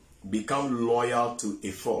this way, become loyal to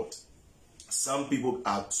a fault. Some people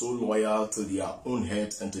are so loyal to their own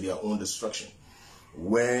heads and to their own destruction,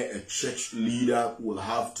 where a church leader will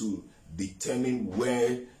have to determine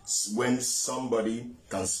when somebody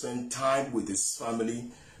can spend time with his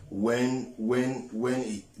family, when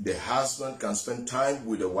the husband can spend time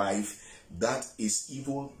with the wife. That is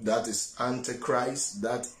evil, that is antichrist,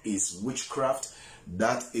 that is witchcraft,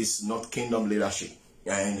 that is not kingdom leadership.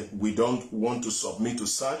 And we don't want to submit to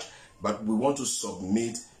such, but we want to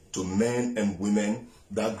submit to men and women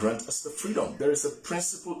that grant us the freedom. There is a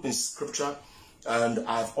principle in scripture And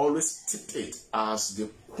I've always tipped it as the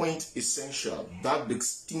quintessential, that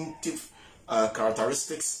distinctive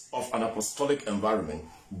characteristics of an apostolic environment.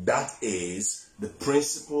 That is the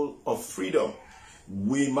principle of freedom.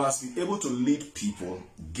 We must be able to lead people,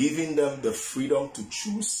 giving them the freedom to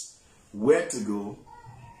choose where to go,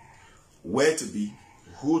 where to be,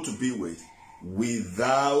 who to be with,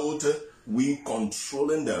 without we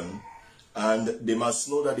controlling them, and they must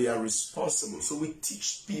know that they are responsible. So we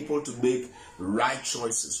teach people to make right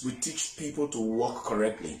choices. We teach people to walk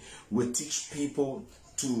correctly. We teach people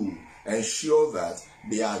to ensure that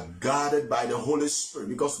they are guarded by the Holy Spirit,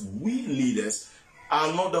 because we leaders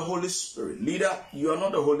are not the Holy Spirit. Leader, you are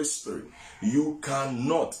not the Holy Spirit. You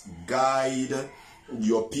cannot guide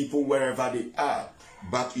your people wherever they are,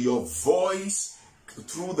 but your voice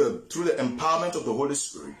through the empowerment of the Holy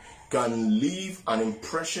Spirit can leave an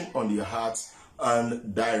impression on their hearts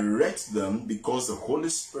and direct them, because the Holy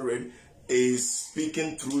Spirit is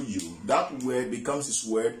speaking through you. That word becomes His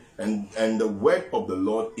word, and the word of the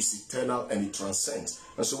Lord is eternal and it transcends.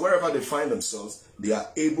 And so wherever they find themselves, they are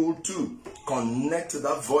able to connect to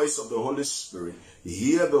that voice of the Holy Spirit,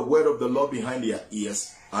 hear the word of the Lord behind their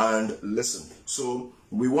ears, and listen. So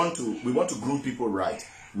we want to groom people right.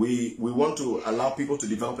 We want to allow people to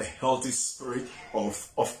develop a healthy spirit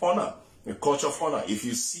of honor, a culture of honor. If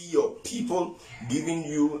you see your people giving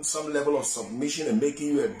you some level of submission and making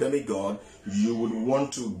you a demigod, you would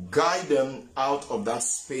want to guide them out of that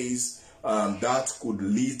space that could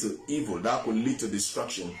lead to evil, that could lead to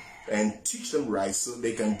destruction, and teach them right so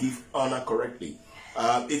they can give honor correctly.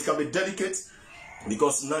 It can be delicate,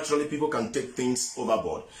 because naturally people can take things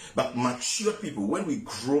overboard. But mature people, when we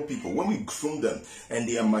grow people, when we groom them and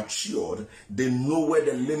they are matured, they know where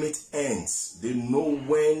the limit ends. They know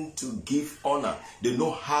when to give honor. They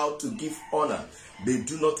know how to give honor. They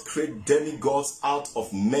do not create demigods out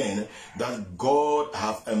of men that God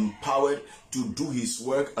have empowered to do His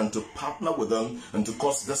work and to partner with them and to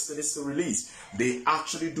cause destinies to release. They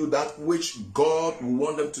actually do that which God will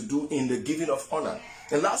want them to do in the giving of honor.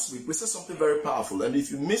 And last week we said something very powerful, and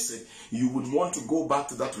if you miss it, you would want to go back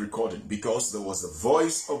to that recording, because there was the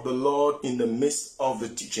voice of the Lord in the midst of the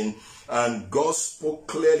teaching, and God spoke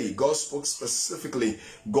clearly. God spoke specifically.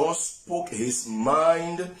 God spoke His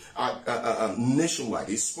mind nationwide.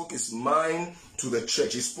 He spoke His mind to the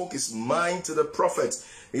church. He spoke His mind to the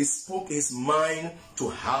prophets. He spoke His mind to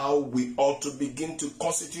how we ought to begin to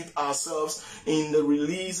constitute ourselves in the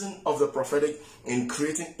releasing of the prophetic, in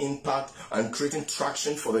creating impact and creating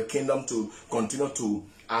traction for the kingdom to continue to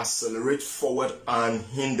accelerate forward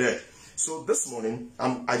unhindered. So this morning,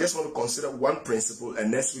 I just want to consider one principle,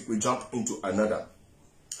 and next week we jump into another.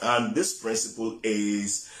 And this principle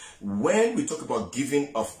is, when we talk about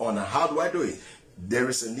giving of honor, how do I do it? There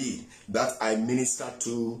is a need that I minister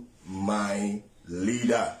to my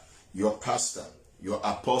leader, your pastor, your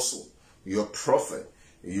apostle, your prophet,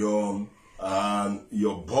 your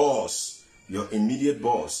boss, your immediate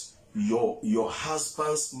boss, your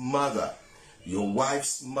husband's mother, your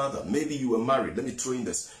wife's mother. Maybe you were married. Let me throw in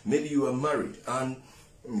this. Maybe you were married, and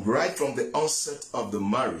right from the onset of the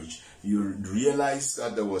marriage, you realize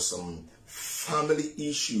that there were some family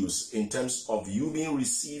issues in terms of you being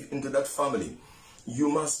received into that family. You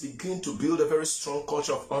must begin to build a very strong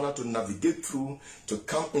culture of honor to navigate through, to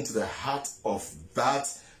come into the heart of that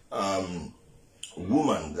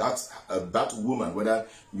woman, that woman, whether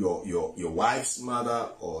your wife's mother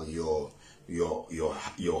or your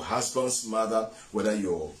husband's mother, whether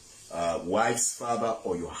your wife's father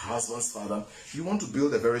or your husband's father. You want to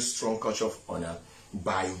build a very strong culture of honor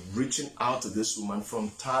by reaching out to this woman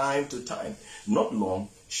from time to time. Not long,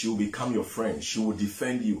 she will become your friend. She will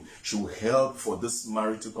defend you. She will help for this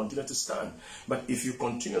marriage to continue to stand. But if you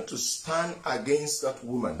continue to stand against that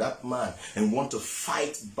woman, that man, and want to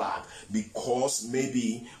fight back because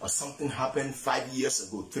maybe something happened 5 years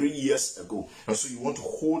ago, 3 years ago, and so you want to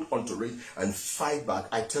hold on to it and fight back,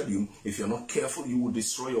 I tell you, if you're not careful, you will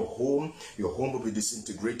destroy your home. Your home will be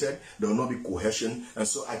disintegrated. There will not be cohesion. And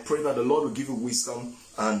so I pray that the Lord will give you wisdom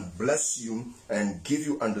and bless you and give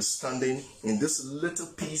you understanding in this little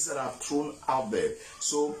piece that I've thrown out there.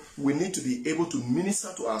 So we need to be able to minister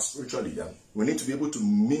to our spiritual leader. We need to be able to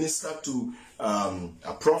minister to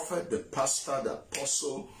a prophet, the pastor, the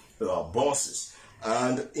apostle, our bosses,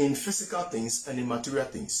 and in physical things and in material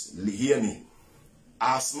things. Hear me.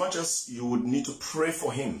 As much as you would need to pray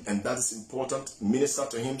for him, and that is important, minister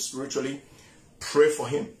to him spiritually, pray for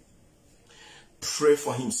him. Pray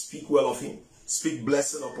for him. Speak well of him. Speak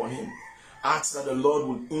blessing upon him. Ask that the Lord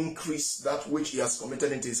will increase that which he has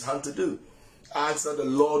committed into his hand to do. Ask that the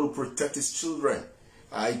Lord will protect his children.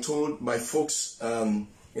 I told my folks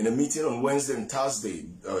in a meeting on Wednesday and Thursday,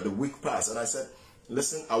 the week past, and I said,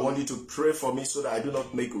 listen, I want you to pray for me so that I do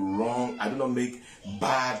not make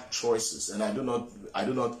bad choices, and I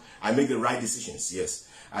make the right decisions. Yes,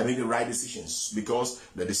 I make the right decisions, because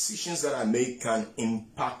the decisions that I make can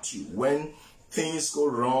impact you. When things go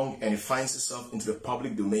wrong and it finds itself into the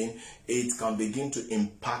public domain, it can begin to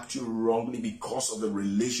impact you wrongly because of the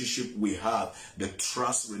relationship we have, the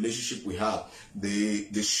trust relationship we have,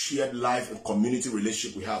 the shared life and community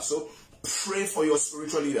relationship we have. So pray for your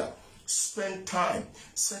spiritual leader. Spend time.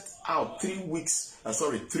 Set out 3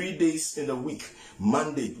 days in the week,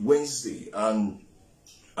 Monday, Wednesday,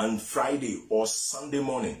 and Friday or Sunday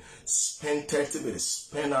morning. Spend 30 minutes,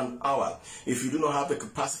 spend an hour. If you do not have the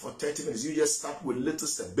capacity for 30 minutes, you just start with little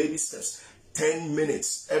steps, baby steps. 10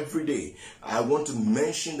 minutes every day. I want to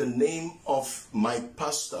mention the name of my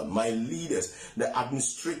pastor, my leaders, the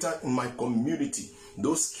administrator in my community,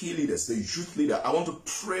 those key leaders, the youth leader. I want to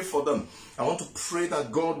pray for them. I want to pray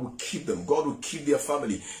that God will keep them. God will keep their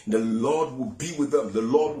family. The Lord will be with them. The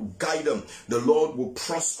Lord will guide them. The Lord will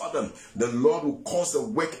prosper them. The Lord will cause the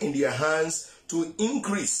work in their hands to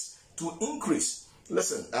increase.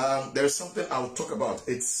 Listen, there is something I'll talk about.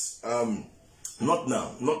 It's not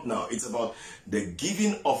now. It's about the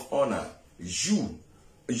giving of honor. You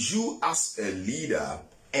as a leader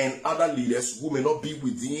and other leaders who may not be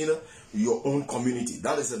within your own community.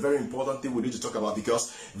 That is a very important thing we need to talk about,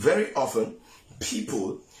 because very often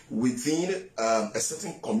people within a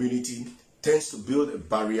certain community tends to build a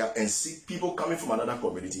barrier and see people coming from another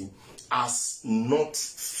community as not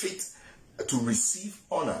fit to receive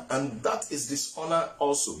honor. And that is dishonor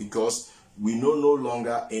also, because we know no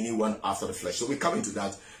longer anyone after the flesh. So we come into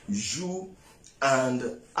that. You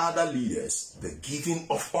and other leaders, the giving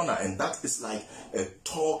of honor, and that is like a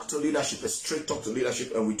talk to leadership, a straight talk to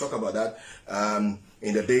leadership, and we talk about that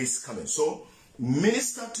in the days coming. So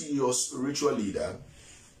minister to your spiritual leader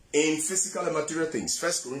in physical and material things.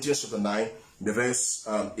 1 Corinthians chapter 9, the verse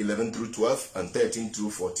 11 through 12 and 13 through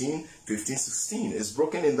 14, 15, 16 is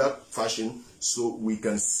broken in that fashion so we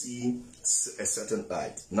can see a certain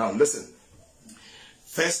light. Now listen,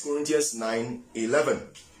 1 Corinthians 9, 11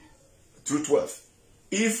 through 12.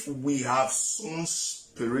 If we have sown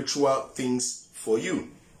spiritual things for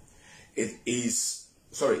you, is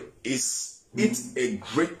it a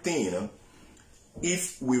great thing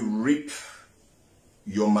if we reap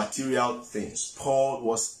your material things? Paul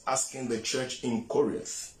was asking the church in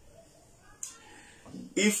Corinth.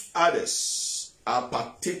 If others are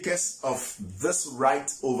partakers of this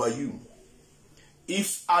right over you,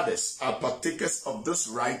 if others are partakers of this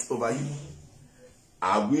right over you,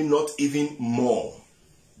 are we not even more?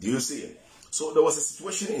 Do you see it? So there was a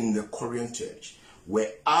situation in the Korean church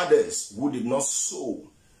where others who did not sow,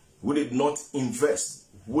 who did not invest,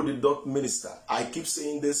 who did not minister. I keep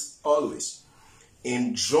saying this always.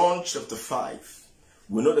 In John chapter 5,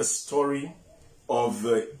 we know the story of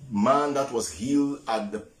a man that was healed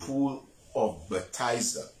at the pool of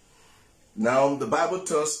Bethesda. Now, the Bible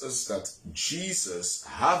tells us that Jesus,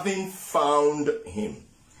 having found him.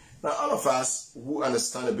 Now, all of us who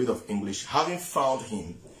understand a bit of English, having found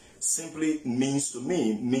him simply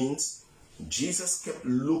means Jesus kept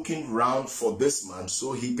looking round for this man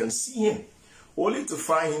so he can see him, only to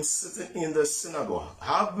find him sitting in the synagogue.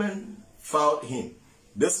 Having found him,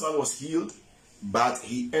 this man was healed, but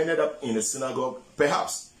he ended up in the synagogue,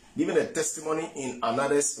 perhaps giving a testimony in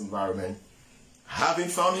another's environment, having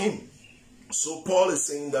found him. So Paul is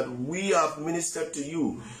saying that we have ministered to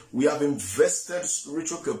you. We have invested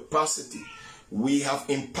spiritual capacity. We have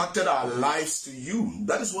impacted our lives to you.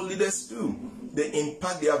 That is what leaders do. They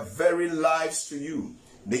impact their very lives to you.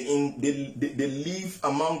 They live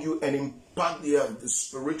among you and impact their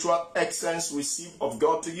spiritual excellence received of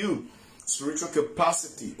God to you. Spiritual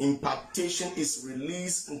capacity, impartation is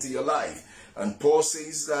released into your life. And Paul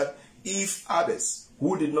says that if others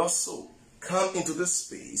who did not sow come into this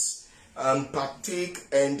space and partake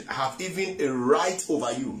and have even a right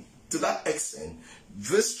over you, to that extent,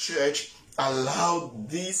 this church allowed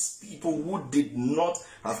these people who did not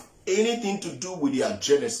have anything to do with their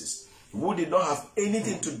genesis, who did not have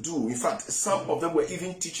anything to do, in fact, some of them were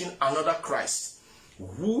even teaching another Christ,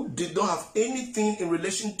 who did not have anything in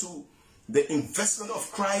relation to the investment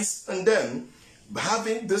of Christ, and then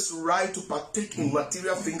having this right to partake in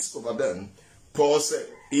material things over them. Paul said,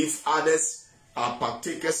 if others are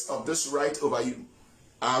partakers of this right over you,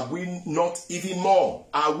 are we not even more?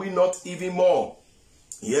 Are we not even more?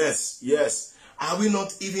 Yes. Are we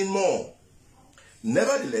not even more?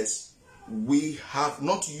 Nevertheless, we have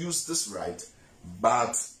not used this right,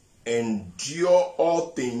 but endure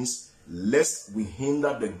all things lest we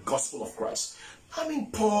hinder the gospel of Christ. I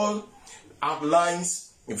mean, Paul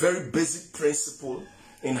outlines a very basic principle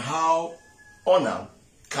in how honor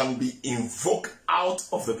can be invoked out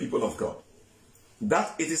of the people of God.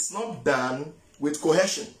 That it is not done with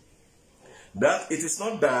coercion. That it is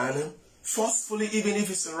not done forcefully, even if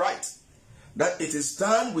it's right. That it is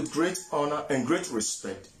done with great honor and great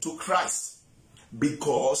respect to Christ.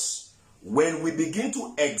 Because when we begin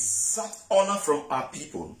to exact honor from our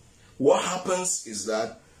people, what happens is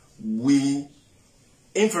that we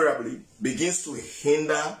invariably begins to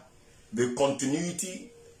hinder the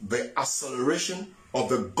continuity, the acceleration of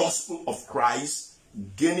the gospel of Christ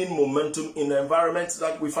gaining momentum in the environment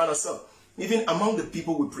that we find ourselves, even among the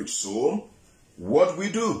people we preach. So, what we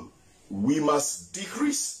do, we must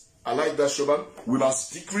decrease. I like that, Shoban. We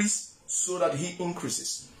must decrease so that he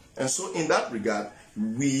increases. And so in that regard,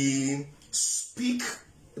 we speak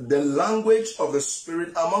the language of the Spirit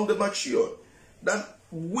among the mature, that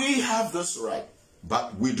we have this right,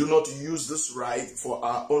 but we do not use this right for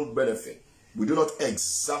our own benefit. We do not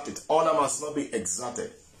exact it. Honor must not be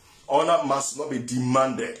exacted. Honor must not be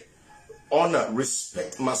demanded. Honor,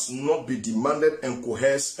 respect must not be demanded and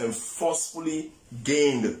coerced and forcefully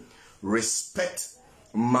gained. Respect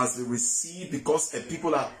must be received because a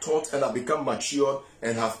people are taught and have become mature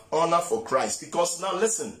and have honor for Christ. Because now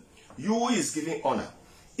listen, you who is giving honor,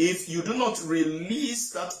 if you do not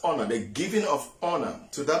release that honor, the giving of honor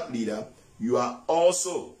to that leader, you are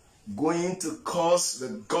also going to cause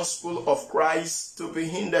the gospel of Christ to be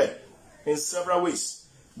hindered in several ways.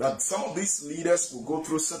 That some of these leaders will go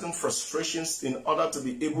through certain frustrations in order to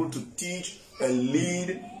be able to teach and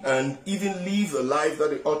lead and even live a life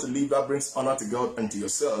that they ought to live that brings honor to God and to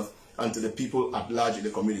yourself and to the people at large in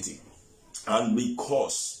the community. And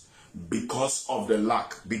because of the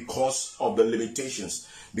lack, because of the limitations,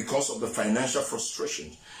 because of the financial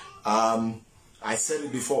frustrations, I said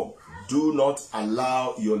it before, do not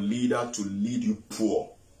allow your leader to lead you poor.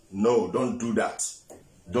 No, don't do that.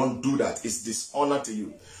 Don't do that. It's dishonor to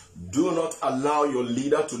you. Do not allow your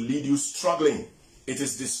leader to lead you struggling. It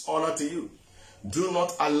is dishonor to you. Do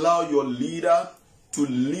not allow your leader to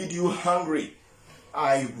lead you hungry.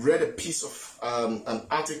 I read a piece of an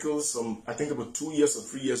article I think about 2 years or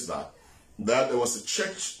 3 years back, that there was a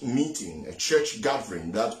church meeting, a church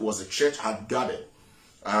gathering that a church had gathered.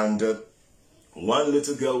 And one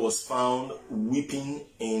little girl was found weeping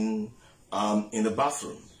in the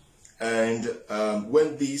bathroom. And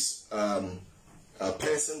when this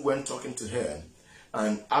person went talking to her,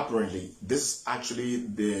 and apparently this is actually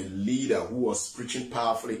the leader who was preaching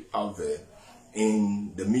powerfully out there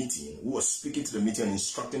in the meeting, who was speaking to the meeting and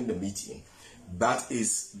instructing the meeting. That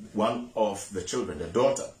is one of the children, the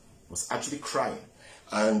daughter, was actually crying.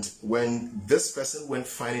 And when this person went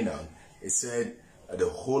finding out, he said, the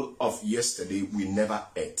whole of yesterday we never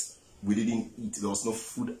ate. We didn't eat. There was no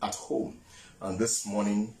food at home. And this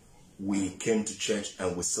morning we came to church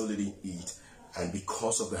and we still didn't eat. And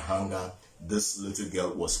because of the hunger, this little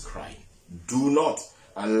girl was crying. Do not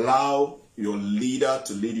allow your leader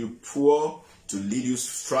to lead you poor, to lead you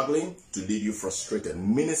struggling, to lead you frustrated.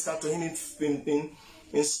 Minister to him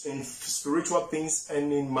in spiritual things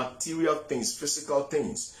and in material things, physical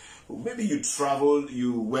things. Maybe you traveled,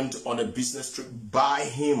 you went on a business trip, buy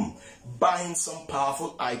him some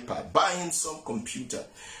powerful iPad, buy him some computer,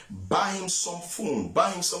 buy him some phone, buy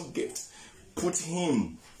him some gift, put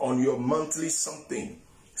him on your monthly something,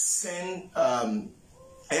 send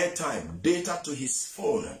airtime, data to his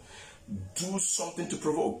phone, do something to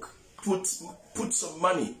provoke, put some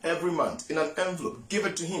money every month in an envelope, give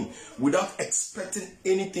it to him without expecting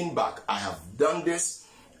anything back. I have done this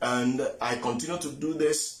and I continue to do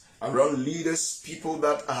this around leaders, people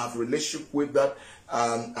that I have relationship with that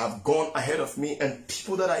have gone ahead of me, and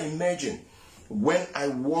people that I imagine when I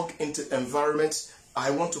walk into environments,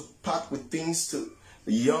 I want to part with things to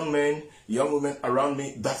the young men, young women around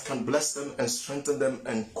me that can bless them and strengthen them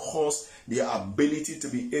and cause their ability to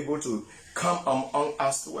be able to come among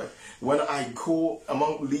us to work. When I go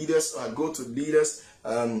among leaders, or I go to leaders,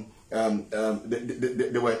 there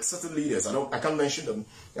were certain leaders, I can't mention them,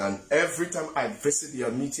 and every time I visit their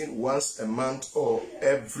meeting once a month or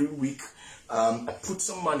every week, I put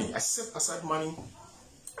some money, I set aside money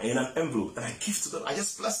in an envelope and I give to them. I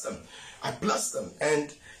just bless them. I bless them,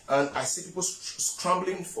 and I see people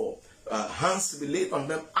scrambling for hands to be laid on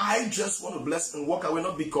them. I just want to bless and walk away,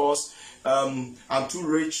 not because I'm too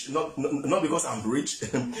rich, not because I'm rich,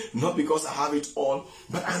 not because I have it all,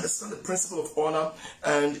 but I understand the principle of honor,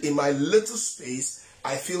 and in my little space,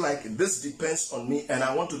 I feel like this depends on me, and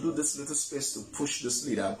I want to do this little space to push this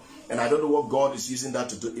leader, and I don't know what God is using that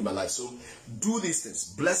to do in my life. So do these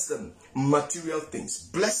things. Bless them, material things.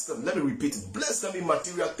 Bless them. Let me repeat it. Bless them in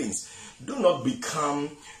material things. Do not become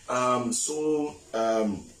so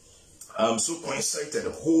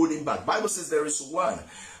conceited, holding back. Bible says there is one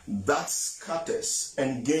that scatters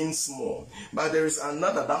and gains more, but there is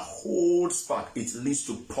another that holds back. It leads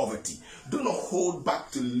to poverty. Do not hold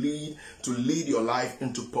back to lead your life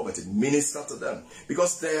into poverty. Minister to them,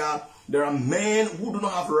 because there are men who do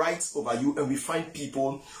not have rights over you, and we find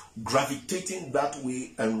people gravitating that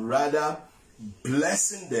way and rather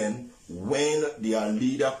blessing them when their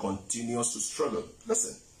leader continues to struggle.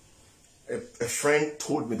 Listen, a friend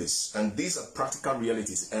told me this, and these are practical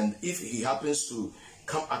realities, and if he happens to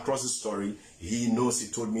come across this story, he knows he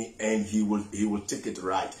told me, and he will take it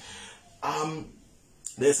right.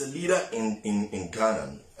 There's a leader in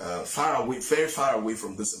Ghana, far away, very far away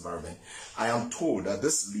from this environment. I am told that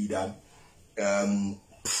this leader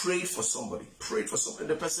prayed for somebody.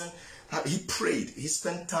 The person, he prayed. He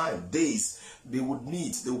spent time, days. They would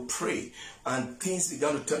meet, they would pray, and things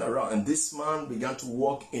began to turn around. And this man began to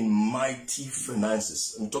walk in mighty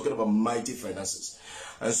finances. I'm talking about mighty finances.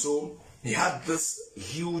 And so he had this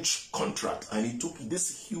huge contract, and he took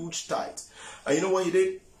this huge tithe. And you know what he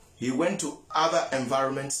did? He went to other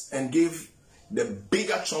environments and gave the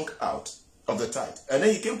bigger chunk out of the tithe. And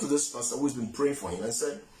then he came to this pastor who's been praying for him and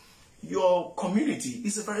said, your community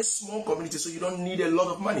is a very small community, so you don't need a lot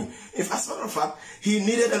of money. If, as a matter of fact, he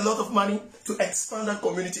needed a lot of money to expand that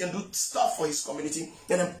community and do stuff for his community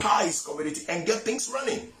and empower his community and get things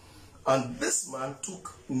running. And this man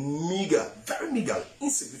took meager, very meager,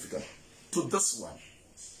 insignificant, to this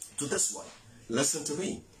one. Listen to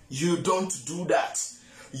me. You don't do that.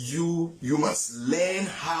 You must learn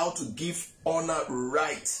how to give honor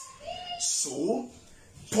right. So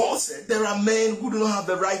Paul said, there are men who do not have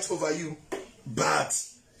the right over you, but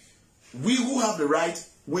we who have the right,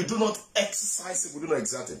 we do not exercise it, we do not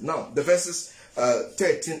exert it. Now, the verses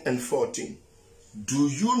 13 and 14. Do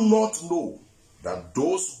you not know that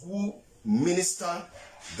those who minister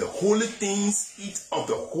the holy things eat of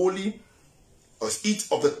the holy, or eat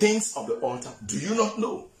of the things of the altar? Do you not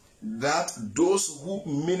know that those who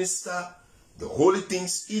minister the holy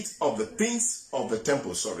things eat of the things of the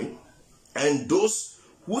temple, and those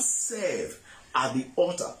who serve at the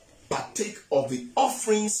altar partake of the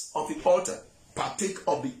offerings of the altar? Partake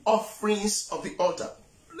of the offerings of the altar.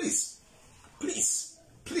 Please.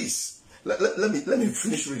 Let me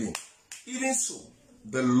finish reading. Even so,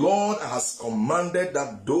 the Lord has commanded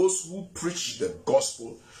that those who preach the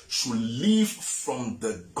gospel should live from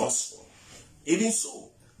the gospel. Even so,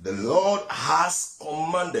 the Lord has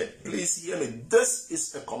commanded. Please hear me. This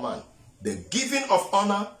is a command. The giving of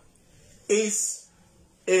honor is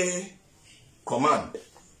a command.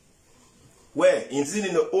 Where? Is it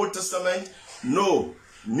in the Old Testament? No.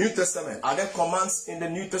 New Testament. Are there commands in the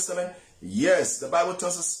New Testament? Yes. The Bible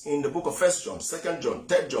tells us in the book of 1 John, 2 John,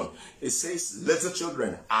 3 John, it says, little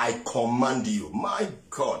children, I command you. My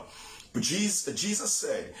God. But Jesus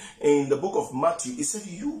said in the book of Matthew, he said,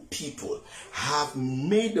 you people have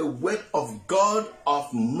made the word of God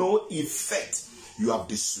of no effect. You have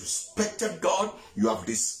disrespected God. You have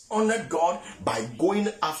dishonored God by going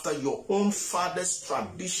after your own father's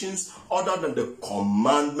traditions other than the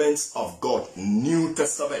commandments of God. New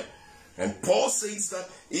Testament. And Paul says that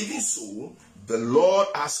even so, the Lord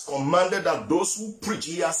has commanded that those who preach,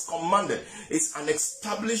 he has commanded. It's an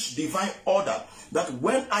established divine order that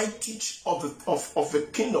when I teach of the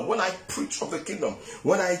kingdom, when I preach of the kingdom,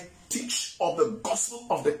 when I teach of the gospel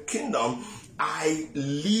of the kingdom, I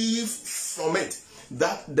live from it.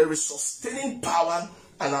 That there is sustaining power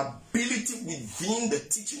and ability within the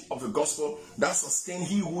teaching of the gospel that sustains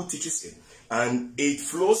he who teaches it. And it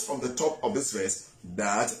flows from the top of this verse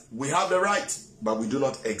that we have the right, but we do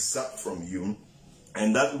not exact from you.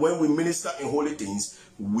 And that when we minister in holy things,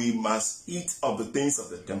 we must eat of the things of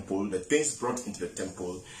the temple, the things brought into the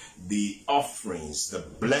temple, the offerings, the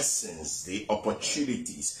blessings, the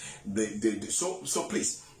opportunities. So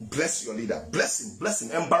please, bless your leader. Bless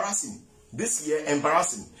him, embarrass him. This year,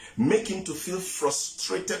 embarrass him. Make him to feel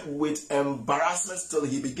frustrated with embarrassment till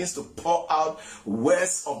he begins to pour out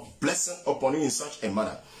words of blessing upon you in such a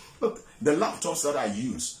manner. Look, the laptops that I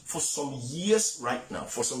use for some years right now,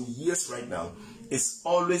 is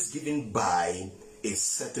always given by a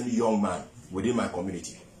certain young man within my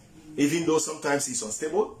community. Even though sometimes he's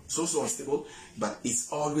unstable, so unstable, but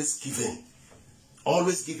it's always given.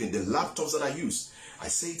 Always given. The laptops that I use, I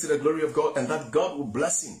say to the glory of God, and that God will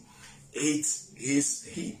bless him.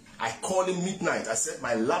 I call him midnight. I said,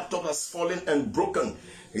 my laptop has fallen and broken.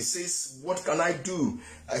 He says, what can I do?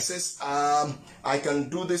 I says, I can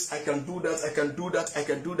do this, I can do that, I can do that, I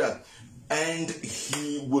can do that. And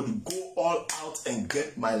he would go all out and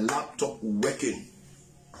get my laptop working.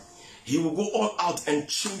 He will go all out and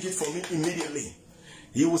change it for me immediately.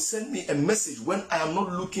 He will send me a message when I am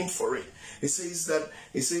not looking for it. He says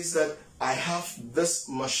that I have this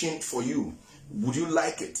machine for you. Would you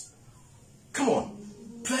like it? Come on,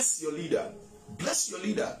 bless your leader. Bless your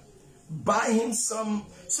leader. Buy him some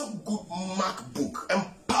good MacBook.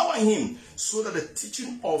 Empower him so that the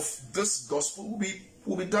teaching of this gospel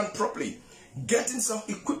will be done properly. Get him some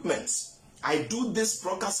equipment. I do this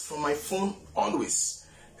broadcast from my phone always.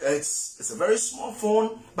 It's a very small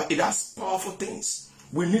phone, but it has powerful things.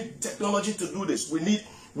 We need technology to do this. We need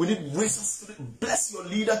resources to bless your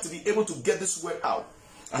leader to be able to get this word out.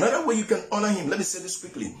 Another way you can honor him, let me say this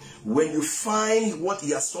quickly. When you find what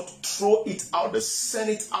he has taught, throw it out there, send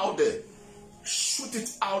it out there, shoot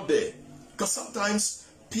it out there. Because sometimes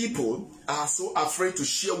people are so afraid to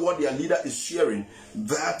share what their leader is sharing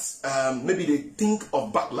that maybe they think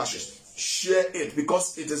of backlashes. Share it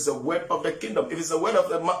because it is the word of the kingdom. If it's the word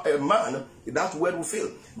of a man, that word will fail.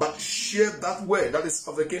 But share that word that is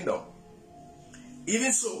of the kingdom.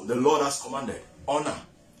 Even so, the Lord has commanded honor.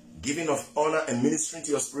 Giving of honor and ministering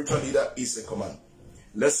to your spiritual leader is a command.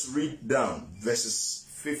 Let's read down verses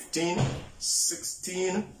 15,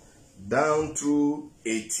 16, down to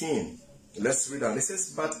 18. Let's read down. It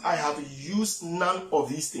says, but I have used none of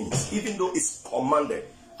these things, even though it's commanded.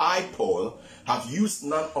 I, Paul, have used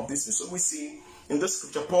none of these things. So we see in this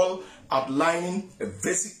scripture, Paul outlining a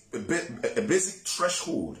basic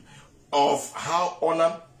threshold of how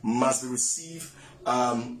honor must be received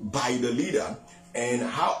by the leader, and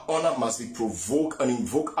how honor must be provoked and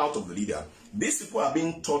invoked out of the leader. These people are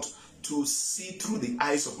being taught to see through the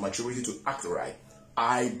eyes of maturity to act right.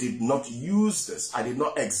 I did not use this. I did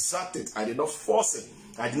not exact it. I did not force it.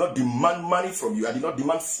 I did not demand money from you. I did not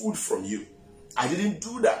demand food from you. I didn't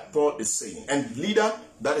do that, Paul is saying. And leader,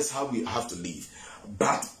 that is how we have to live.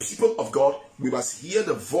 But people of God, we must hear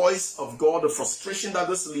the voice of God, the frustration that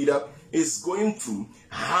this leader is going through,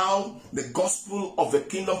 how the gospel of the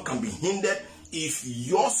kingdom can be hindered if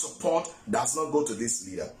your support does not go to this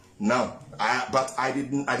leader. Now, I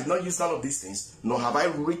did not use none of these things, nor have I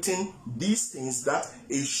written these things that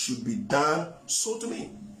it should be done so to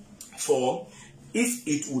me. For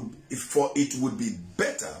it would be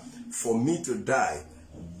better for me to die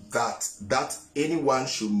that anyone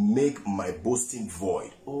should make my boasting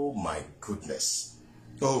void. Oh my goodness.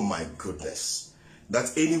 Oh my goodness.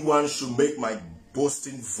 That anyone should make my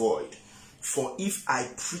boasting void. For if I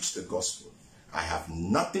preach the gospel, I have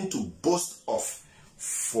nothing to boast of,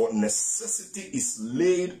 for necessity is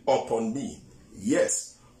laid upon me.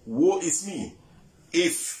 Yes, woe is me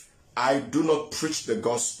if I do not preach the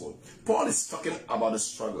gospel. Paul is talking about the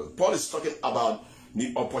struggle. Paul is talking about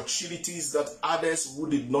the opportunities that others who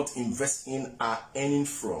did not invest in are earning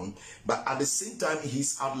from. But at the same time,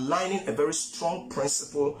 he's outlining a very strong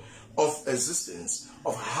principle of existence,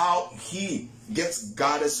 of how he gets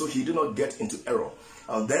guarded so he do not get into error.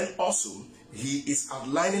 Then also, he is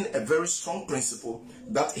outlining a very strong principle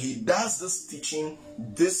that he does this teaching,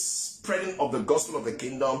 this spreading of the gospel of the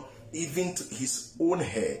kingdom, even to his own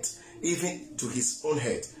head. Even to his own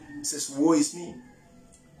head. He says, woe is me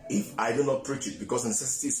if I do not preach it, because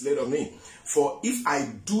necessity is laid on me. For if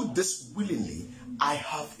I do this willingly, I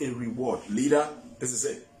have a reward. Leader, this is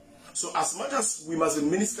it. So as much as we must be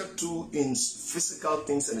ministered to in physical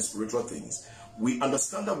things and spiritual things, we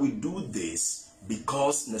understand that we do this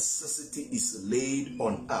because necessity is laid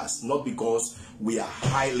on us, not because we are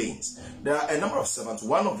hirelings. There are a number of servants.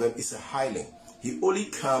 One of them is a hireling. He only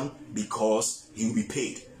comes because he will be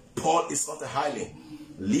paid. Paul is not a hireling.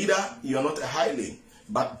 Leader, you are not a hireling.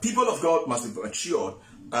 But people of God must be matured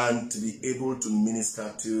and to be able to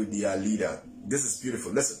minister to their leader. This is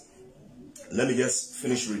beautiful. Listen, let me just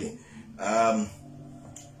finish reading.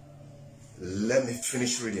 Let me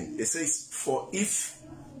finish reading. It says, for if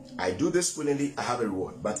I do this willingly, I have a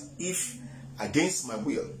reward. But if against my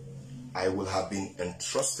will, I will have been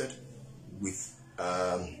entrusted with,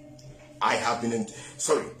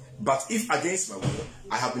 but if against my will,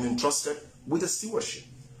 I have been entrusted with a stewardship.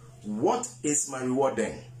 What is my reward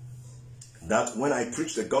then? That when I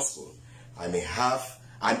preach the gospel, I may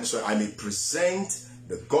present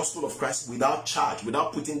the gospel of Christ without charge,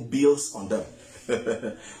 without putting bills on them,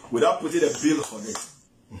 without putting a bill on it.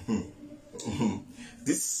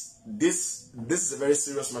 This is a very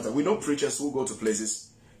serious matter. We know preachers who go to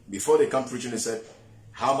places, before they come preaching, they said,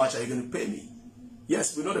 how much are you going to pay me?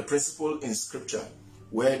 Yes, we know the principle in scripture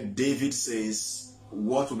where David says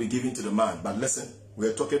what will be given to the man. But listen, we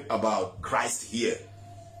are talking about Christ here.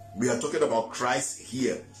 We are talking about Christ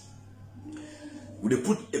here. They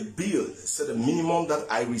put a bill, said the minimum that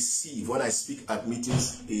I receive when I speak at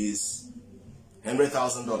meetings is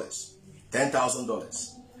 $100,000, $10,000.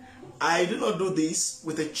 I do not do this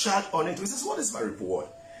with a charge on it. He says, what is my reward?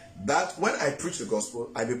 That when I preach the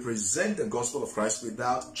gospel, I may present the gospel of Christ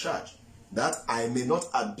without charge, that I may not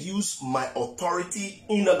abuse my authority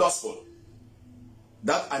in the gospel.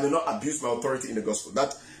 That I may not abuse my authority in the gospel.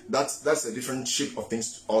 That's a different shape of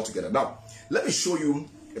things altogether. Now, let me show you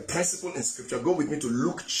a principle in scripture. Go with me to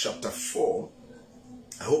Luke chapter 4.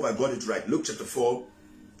 I hope I got it right. Luke chapter 4.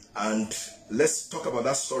 And let's talk about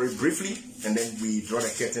that story briefly, and then we draw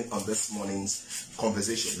the curtain on this morning's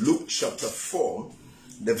conversation. Luke chapter 4,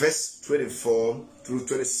 the verse 24 through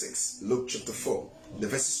 26. Luke chapter 4, the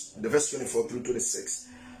verse 24 through 26.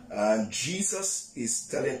 And Jesus is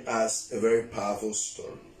telling us a very powerful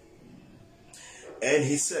story. And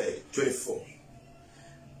he said, 24,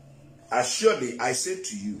 assuredly I say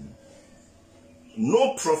to you,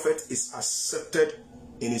 no prophet is accepted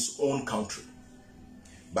in his own country.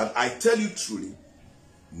 But I tell you truly,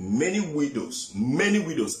 many widows,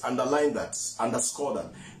 underline that, underscore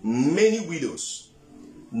that, many widows,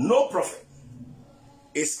 no prophet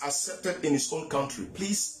is accepted in his own country.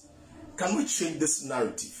 Please, can we change this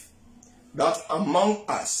narrative? That among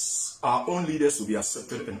us, our own leaders will be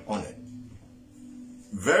accepted and honored.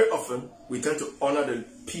 Very often, we tend to honor the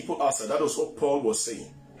people outside. That was what Paul was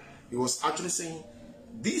saying. He was actually saying,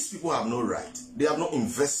 these people have no right. They have no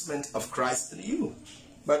investment of Christ in you.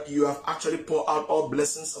 But you have actually poured out all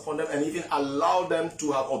blessings upon them and even allowed them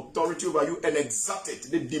to have authority over you and exact it.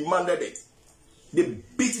 They demanded it. They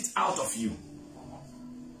beat it out of you.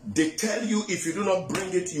 They tell you if you do not bring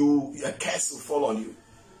it, a curse will fall on you.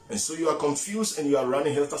 And so you are confused and you are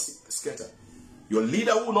running helter-skelter. Your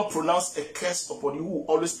leader will not pronounce a curse upon you, who will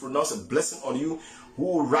always pronounce a blessing on you, who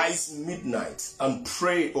will rise midnight and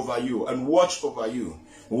pray over you and watch over you.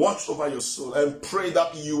 Watch over your soul and pray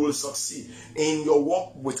that you will succeed in your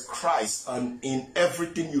walk with Christ and in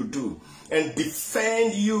everything you do, and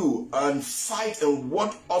defend you and fight and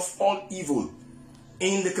ward off all evil.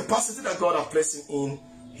 In the capacity that God has placed him in,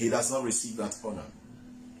 he does not receive that honor.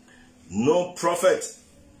 No prophet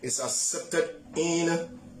is accepted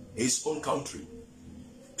in his own country.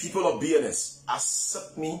 People of BNS,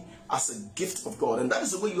 accept me as a gift of God, and that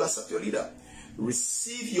is the way you accept your leader.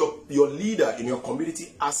 Receive your leader in your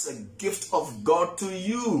community as a gift of God to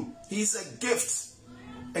you. He is a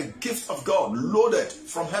gift of God, loaded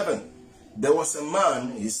from heaven. There was a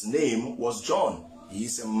man, his name was John. He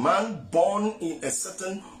is a man born in a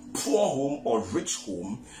certain poor home or rich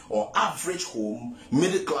home or average home,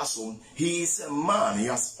 middle class home. He is a man. He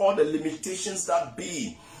has all the limitations that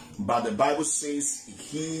be. But the Bible says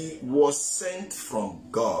he was sent from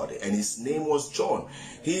God, and his name was John.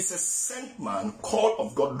 He is a sent man, called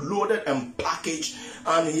of God, loaded and packaged,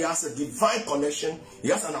 and he has a divine connection. He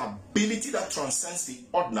has an ability that transcends the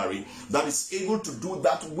ordinary, that is able to do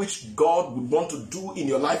that which God would want to do in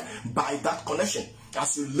your life by that connection.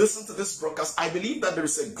 As you listen to this broadcast, I believe that there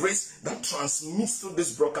is a grace that transmits through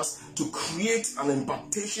this broadcast to create an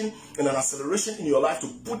impartation and an acceleration in your life, to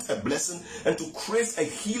put a blessing and to create a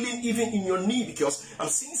healing even in your knee, because I'm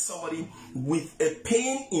seeing somebody with a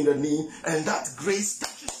pain in the knee, and that grace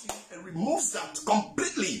touches you and removes that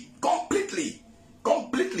completely.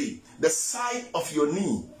 The side of your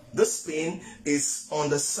knee. This pain is on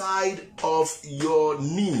the side of your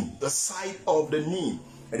knee, the side of the knee.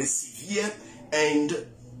 It is severe, and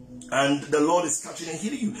the Lord is touching and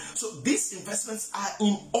healing you. So these investments are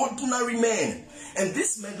in ordinary men, and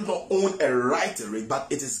these men do not own a right to it, but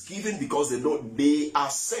it is given because they are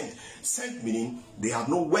sent. Sent meaning they have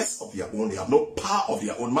no words of their own, they have no power of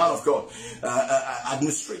their own. Man of God,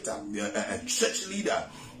 administrator, a church leader,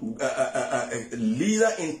 a leader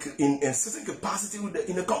in a certain capacity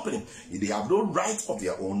in the company. They have no right of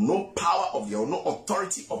their own, no power of their own, no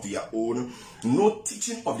authority of their own, no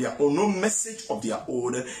teaching of their own, no message of their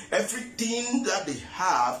own. Everything that they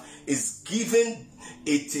have is given.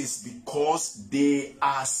 It is because they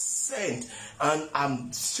are sent. And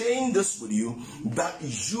I'm saying this with you, that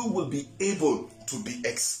you will be able to be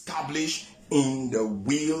established in the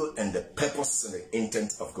will and the purpose and the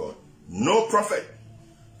intent of God. No prophet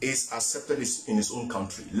is accepted in his own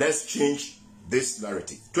country. Let's change this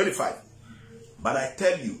narrative. 25. But I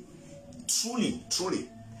tell you, truly,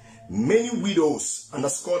 many widows,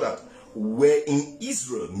 underscore that, were in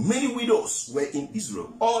Israel. Many widows were in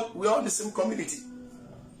Israel. We're all the same community.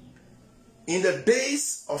 In the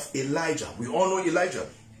days of Elijah, we all know Elijah,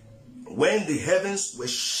 when the heavens were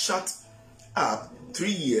shut up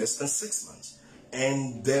 3 years and 6 months,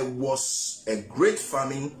 and there was a great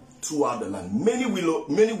famine throughout the land. Many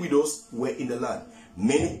widows were in the land.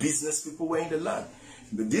 Many business people were in the land.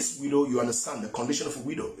 But this widow, you understand the condition of a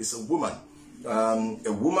widow. It's a woman.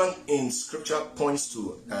 A woman in scripture points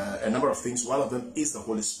to a number of things. One of them is the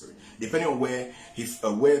Holy Spirit. Depending on where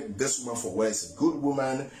this woman for where is a good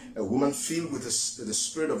woman, a woman filled with the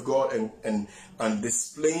Spirit of God and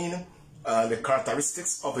displaying the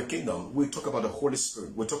characteristics of the kingdom. We talk about the Holy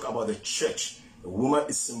Spirit. We talk about the church. The woman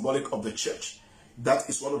is symbolic of the church. That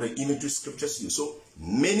is one of the imagery scriptures use. So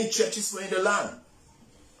many churches were in the land.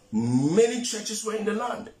 Many churches were in the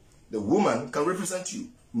land. The woman can represent you.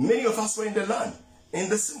 Many of us were in the land, in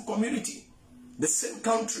the same community, the same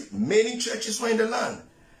country. Many churches were in the land.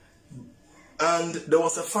 And there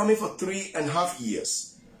was a famine for 3.5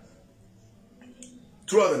 years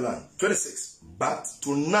throughout the land. 26. But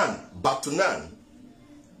to none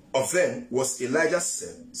of them was Elijah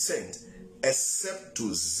sent, except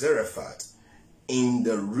to Zarephath in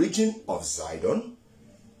the region of Zidon,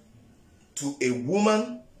 to a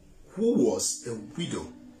woman who was a widow.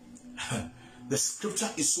 The scripture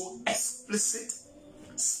is so explicit,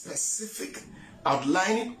 specific,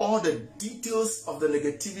 outlining all the details of the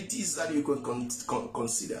negativities that you could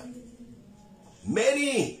consider.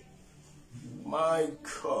 Many, my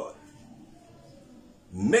God,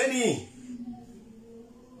 many,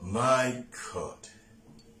 my God.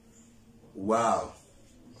 Wow.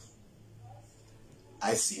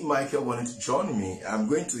 I see Michael wanting to join me. I'm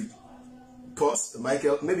going to pause.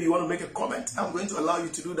 Michael, maybe you want to make a comment. I'm going to allow you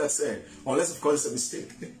to do that, sir. Unless, of course, it's a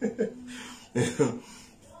mistake.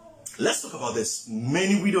 Let's talk about this.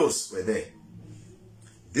 Many widows were there.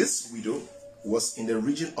 This widow was in the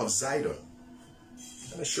region of Zidon.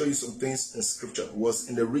 Let me show you some things in scripture. Was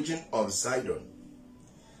in the region of Zidon.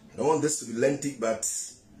 I don't want this to be lengthy, but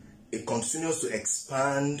it continues to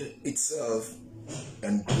expand itself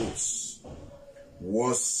and grows.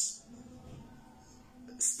 Was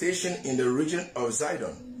stationed in the region of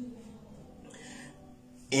Zidon,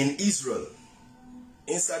 in Israel,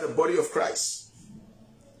 inside the body of Christ,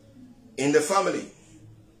 in the family.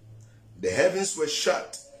 The heavens were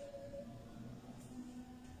shut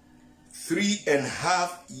 3.5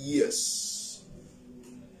 years.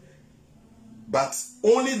 But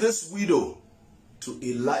only this widow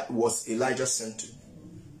was Elijah sent to.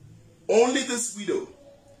 Only this widow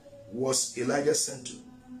was Elijah sent to.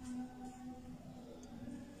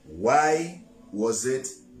 Why was it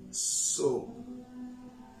so?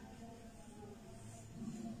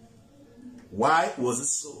 Why was it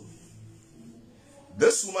so?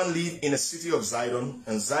 This woman lived in a city of Zidon,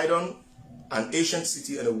 and Zidon, an ancient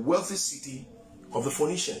city and a wealthy city of the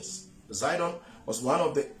Phoenicians. Zidon was one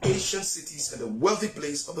of the ancient cities and a wealthy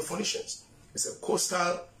place of the Phoenicians. It's a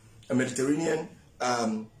coastal, a Mediterranean,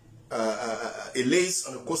 it lays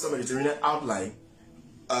on the coastal Mediterranean outline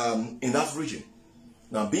in that region.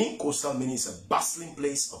 Now, being coastal means a bustling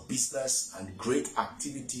place of business and great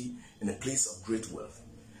activity and a place of great wealth.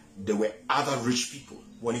 There were other rich people.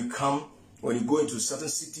 When you go into certain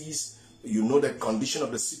cities, you know the condition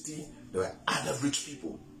of the city. There were other rich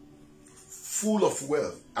people, full of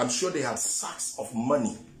wealth. I'm sure they had sacks of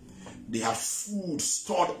money. They had food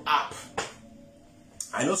stored up.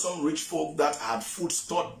 I know some rich folk that had food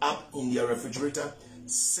stored up in their refrigerator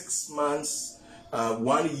 6 months,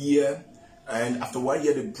 1 year. And after 1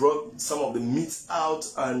 year, they brought some of the meats out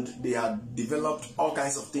and they had developed all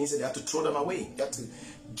kinds of things and they had to throw them away. They had to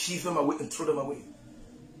give them away and throw them away.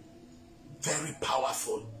 Very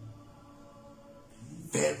powerful.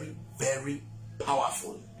 Very, very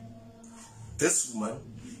powerful. This woman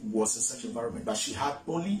was in such an environment, but she had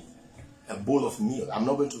only a bowl of meal. I'm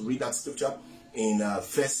not going to read that scripture in 1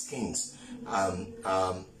 Kings.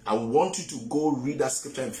 I want you to go read that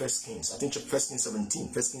scripture in 1 Kings. I think 1 Kings 17.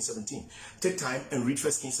 1 Kings 17. Take time and read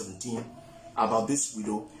 1 Kings 17 about this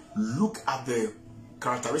widow. Look at the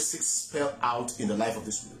characteristics spelled out in the life of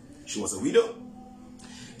this widow. She was a widow.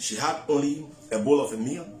 She had only a bowl of a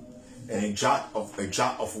meal and a jar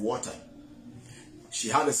of water. She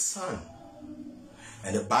had a son.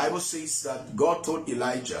 And the Bible says that God told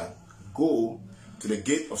Elijah, go to the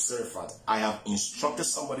gate of Zarephath. I have instructed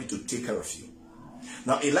somebody to take care of you.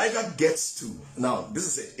 Now Elijah gets to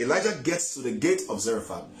the gate of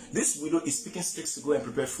Zarephath. This widow is picking sticks to go and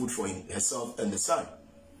prepare food for herself and the son.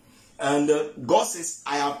 And God says,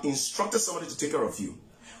 I have instructed somebody to take care of you.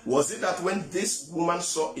 Was it that when this woman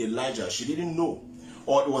saw Elijah, she didn't know?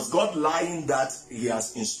 Or was God lying that he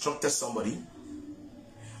has instructed somebody?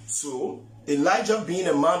 So Elijah, being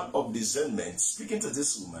a man of discernment, speaking to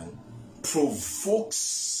this woman,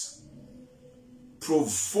 provokes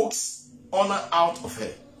honor out of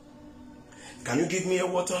her. Can you give me a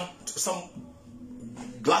water, some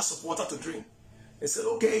glass of water to drink? He said,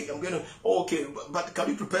 okay, I'm going to, okay, but can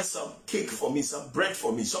you prepare some cake for me, some bread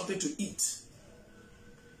for me, something to eat?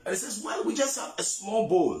 And he says, well, we just have a small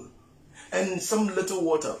bowl and some little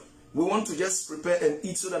water. We want to just prepare and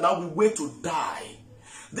eat so that now we wait to die.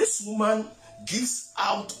 This woman gives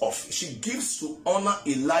she gives to honor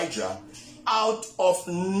Elijah out of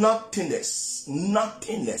nothingness.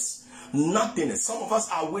 Some of us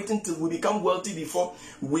are waiting till we become wealthy before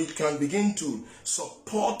we can begin to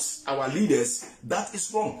support our leaders. That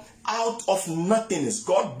is wrong. Out of nothingness.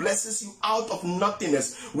 God blesses you out of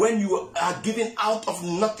nothingness. When you are giving out of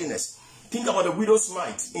nothingness. Think about the widow's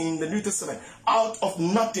mite in the New Testament. Out of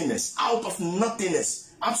nothingness.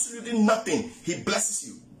 Absolutely nothing. He blesses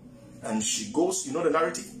you. And she goes, you know the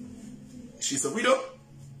narrative. She's a widow.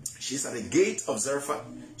 She's at the gate of Zarephath.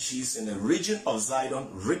 She's in a region of Zidon,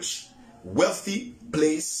 rich, wealthy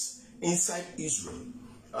place inside Israel.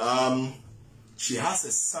 She has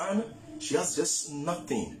a son. She has just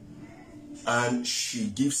nothing. And she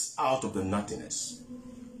gives out of the nothingness.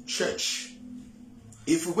 Church,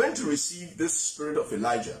 if we're going to receive this spirit of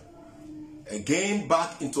Elijah, again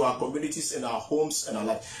back into our communities and our homes and our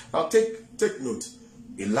life. Now take note.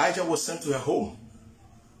 Elijah was sent to her home.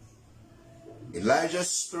 Elijah's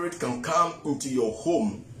spirit can come into your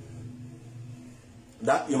home.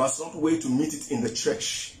 That you must not wait to meet it in the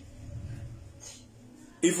church.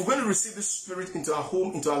 If we're going to receive this spirit into our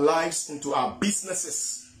home, into our lives, into our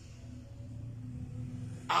businesses,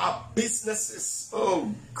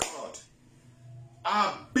 oh God,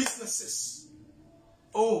 our businesses,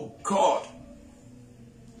 oh God,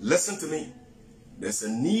 listen to me. There's a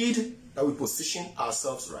need that we position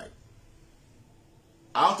ourselves right.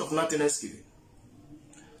 Out of nothingness giving,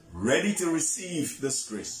 ready to receive this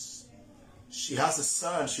grace. She has a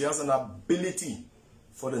son. She has an ability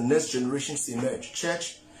for the next generation to emerge.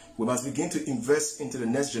 Church, we must begin to invest into the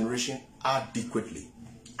next generation adequately.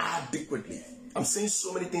 I'm saying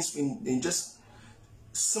so many things in just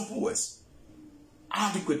simple words.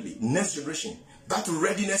 Adequately. Next generation. That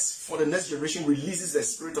readiness for the next generation releases the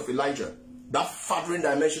spirit of Elijah. That fathering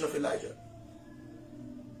dimension of Elijah.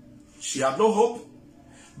 She had no hope,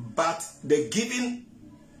 but the giving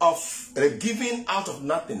out of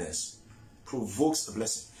nothingness provokes the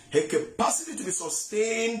blessing. Her capacity to be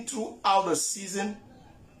sustained throughout the season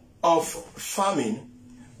of famine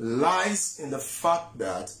lies in the fact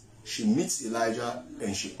that she meets Elijah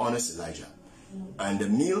and she honors Elijah. And the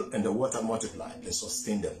meal and the water multiply and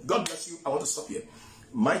sustain them. God bless you. I want to stop here.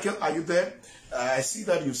 Michael, are you there? I see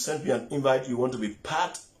that you sent me an invite. You want to be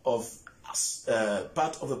part of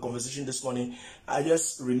the conversation this morning. I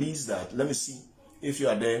just released that. Let me see if you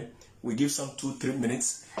are there. We give some 2-3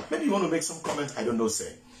 minutes. Maybe you want to make some comment. I don't know,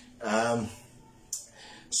 say.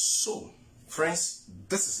 So, friends,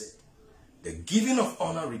 this is it. The giving of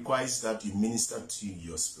honor requires that you minister to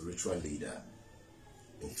your spiritual leader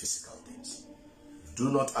in physical things. Do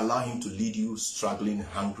not allow him to lead you struggling,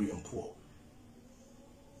 hungry, and poor.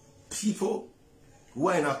 People who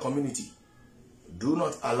are in our community, do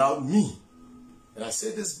not allow me, and I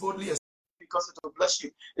say this boldly because it will bless you.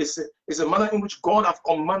 It's a manner in which God has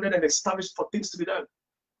commanded and established for things to be done.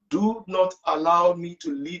 Do not allow me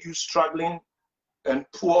to lead you struggling and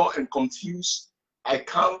poor and confused. I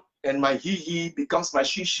come and my he becomes my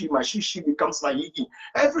she becomes my he.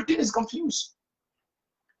 Everything is confused.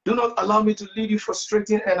 Do not allow me to lead you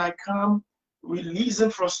frustrating and I come releasing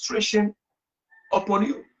frustration upon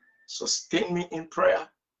you. Sustain me in prayer.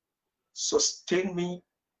 Sustain me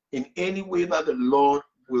in any way that the Lord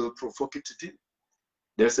will provoke you to do.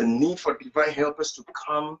 There's a need for divine helpers to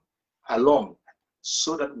come along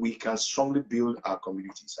so that we can strongly build our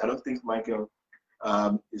communities. I don't think Michael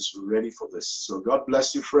is ready for this. So God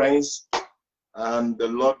bless you, friends. And the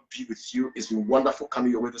Lord be with you. It's been wonderful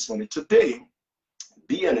coming your way this morning. Today,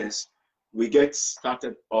 BNS, we get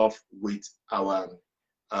started off with our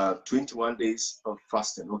 21 days of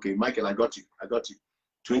fasting. Okay, Michael, I got you.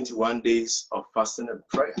 21 days of fasting and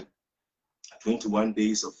prayer. 21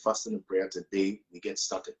 days of fasting and prayer. Today, we get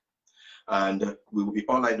started. And we will be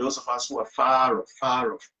online. Those of us who are far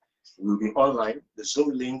off, we will be online. The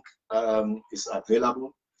Zoom link is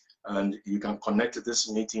available, and you can connect to this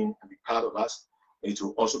meeting and be part of us. It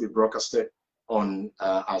will also be broadcasted on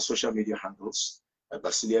our social media handles,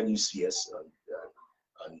 Basilia News CS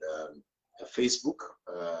and Facebook.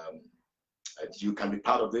 And you can be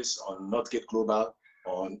part of this on Northgate Global,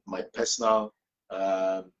 on my personal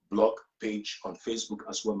blog, page on Facebook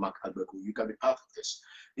as well, Mark Agbeko. You can be part of this.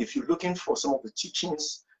 If you're looking for some of the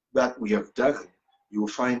teachings that we have done, you will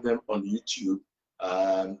find them on YouTube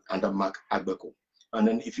under Mark Agbeko. And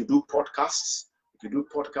then if you do podcasts,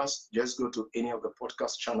 just go to any of the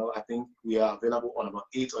podcast channel. I think we are available on about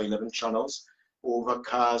 8 or 11 channels: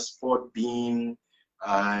 Overcast, Podbean,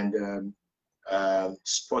 and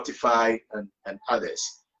Spotify, and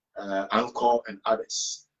others, Anchor and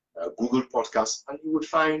others, Google Podcasts, and you would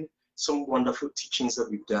find some wonderful teachings that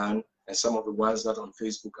we've done, and some of the ones that on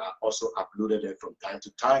Facebook are also uploaded there from time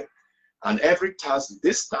to time. And every Thursday,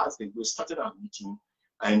 this Thursday, we started our meeting,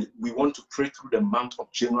 and we want to pray through the month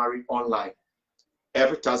of January online.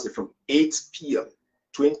 Every Thursday from 8 p.m.,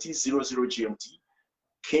 20:00 GMT,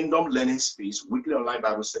 Kingdom Learning Space, weekly online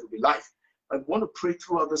Bible study will be live. I want to pray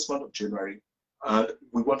throughout this month of January, and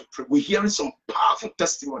we want to pray. We're hearing some powerful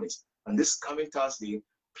testimonies, and this coming Thursday,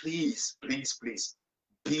 please, please, please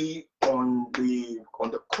be on the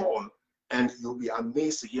call, and you'll be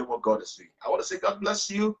amazed to hear what God is doing. I want to say God bless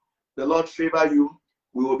you. The Lord favor you.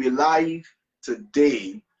 We will be live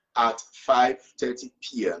today at 5:30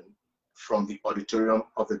 p.m. from the auditorium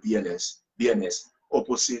of the BNS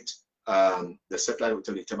opposite the Satellite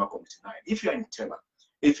Hotel in Tema Community 9. If you're in Tema,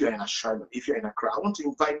 if you're in Ashaiman, if you're in Accra, I want to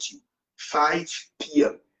invite you. 5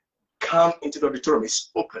 p.m. Come into the auditorium.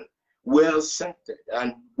 It's open, well scented,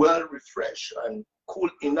 and well refreshed, and cool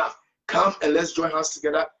enough. Come and let's join hands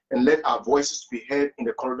together and let our voices be heard in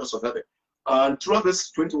the corridors of heaven. And throughout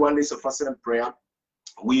this 21 days of fasting and prayer,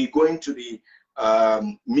 we're going to the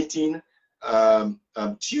meeting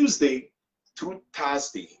Tuesday through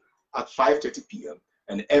Thursday at 5:30 p.m.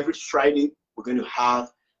 And every Friday, we're going to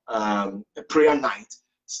have a prayer night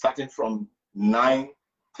starting from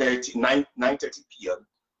 9:30 p.m.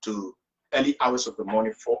 to early hours of the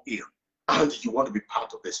morning, 4 a.m. And you want to be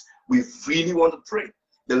part of this. We really want to pray.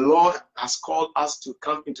 The Lord has called us to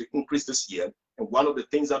come into increase this year. And one of the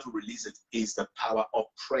things that will release it is the power of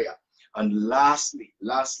prayer. And lastly,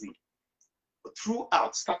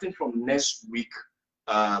 throughout, starting from next week,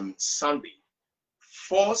 Sunday,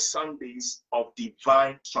 4 Sundays of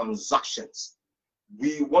divine transactions.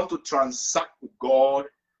 We want to transact with God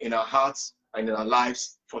in our hearts and in our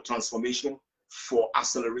lives for transformation, for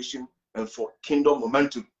acceleration, and for kingdom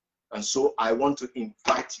momentum. And so I want to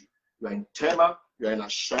invite you. You are in Tema, you are in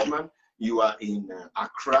Ashaiman, you are in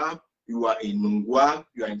Accra, you are in Nungwa,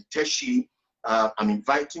 you are in Teshi. I'm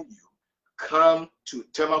inviting you. Come to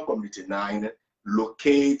Tema Community 9,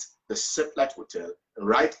 locate the Satellite Hotel.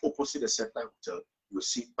 Right opposite the Satellite Hotel, you'll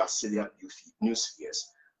see Basilia New Spheres.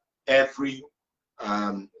 Every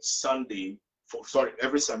Sunday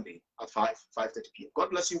at 5:30 p.m. God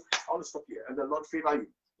bless you. I want to stop here, and the Lord favor you.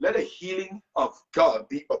 Let the healing of God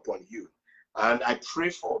be upon you. And I pray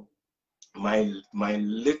for my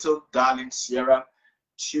little darling Sierra.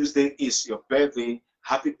 Tuesday is your birthday.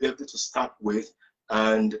 Happy birthday to start with.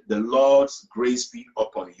 And the Lord's grace be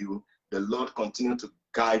upon you. The Lord continue to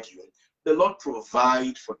guide you. The Lord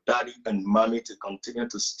provide for daddy and mommy to continue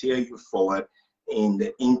to steer you forward in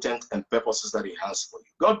the intent and purposes that he has for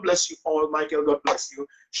you. God bless you all. Michael, God bless you.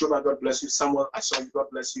 Shoma, God bless you. Samuel, I saw you. God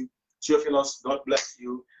bless you. Theophilus, God bless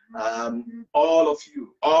you. All of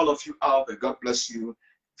you out there, God bless you.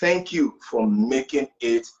 Thank you for making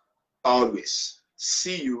it always.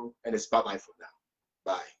 See you, and it's bye-bye for now.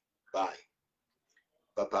 Bye. Bye.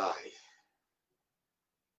 Bye-bye.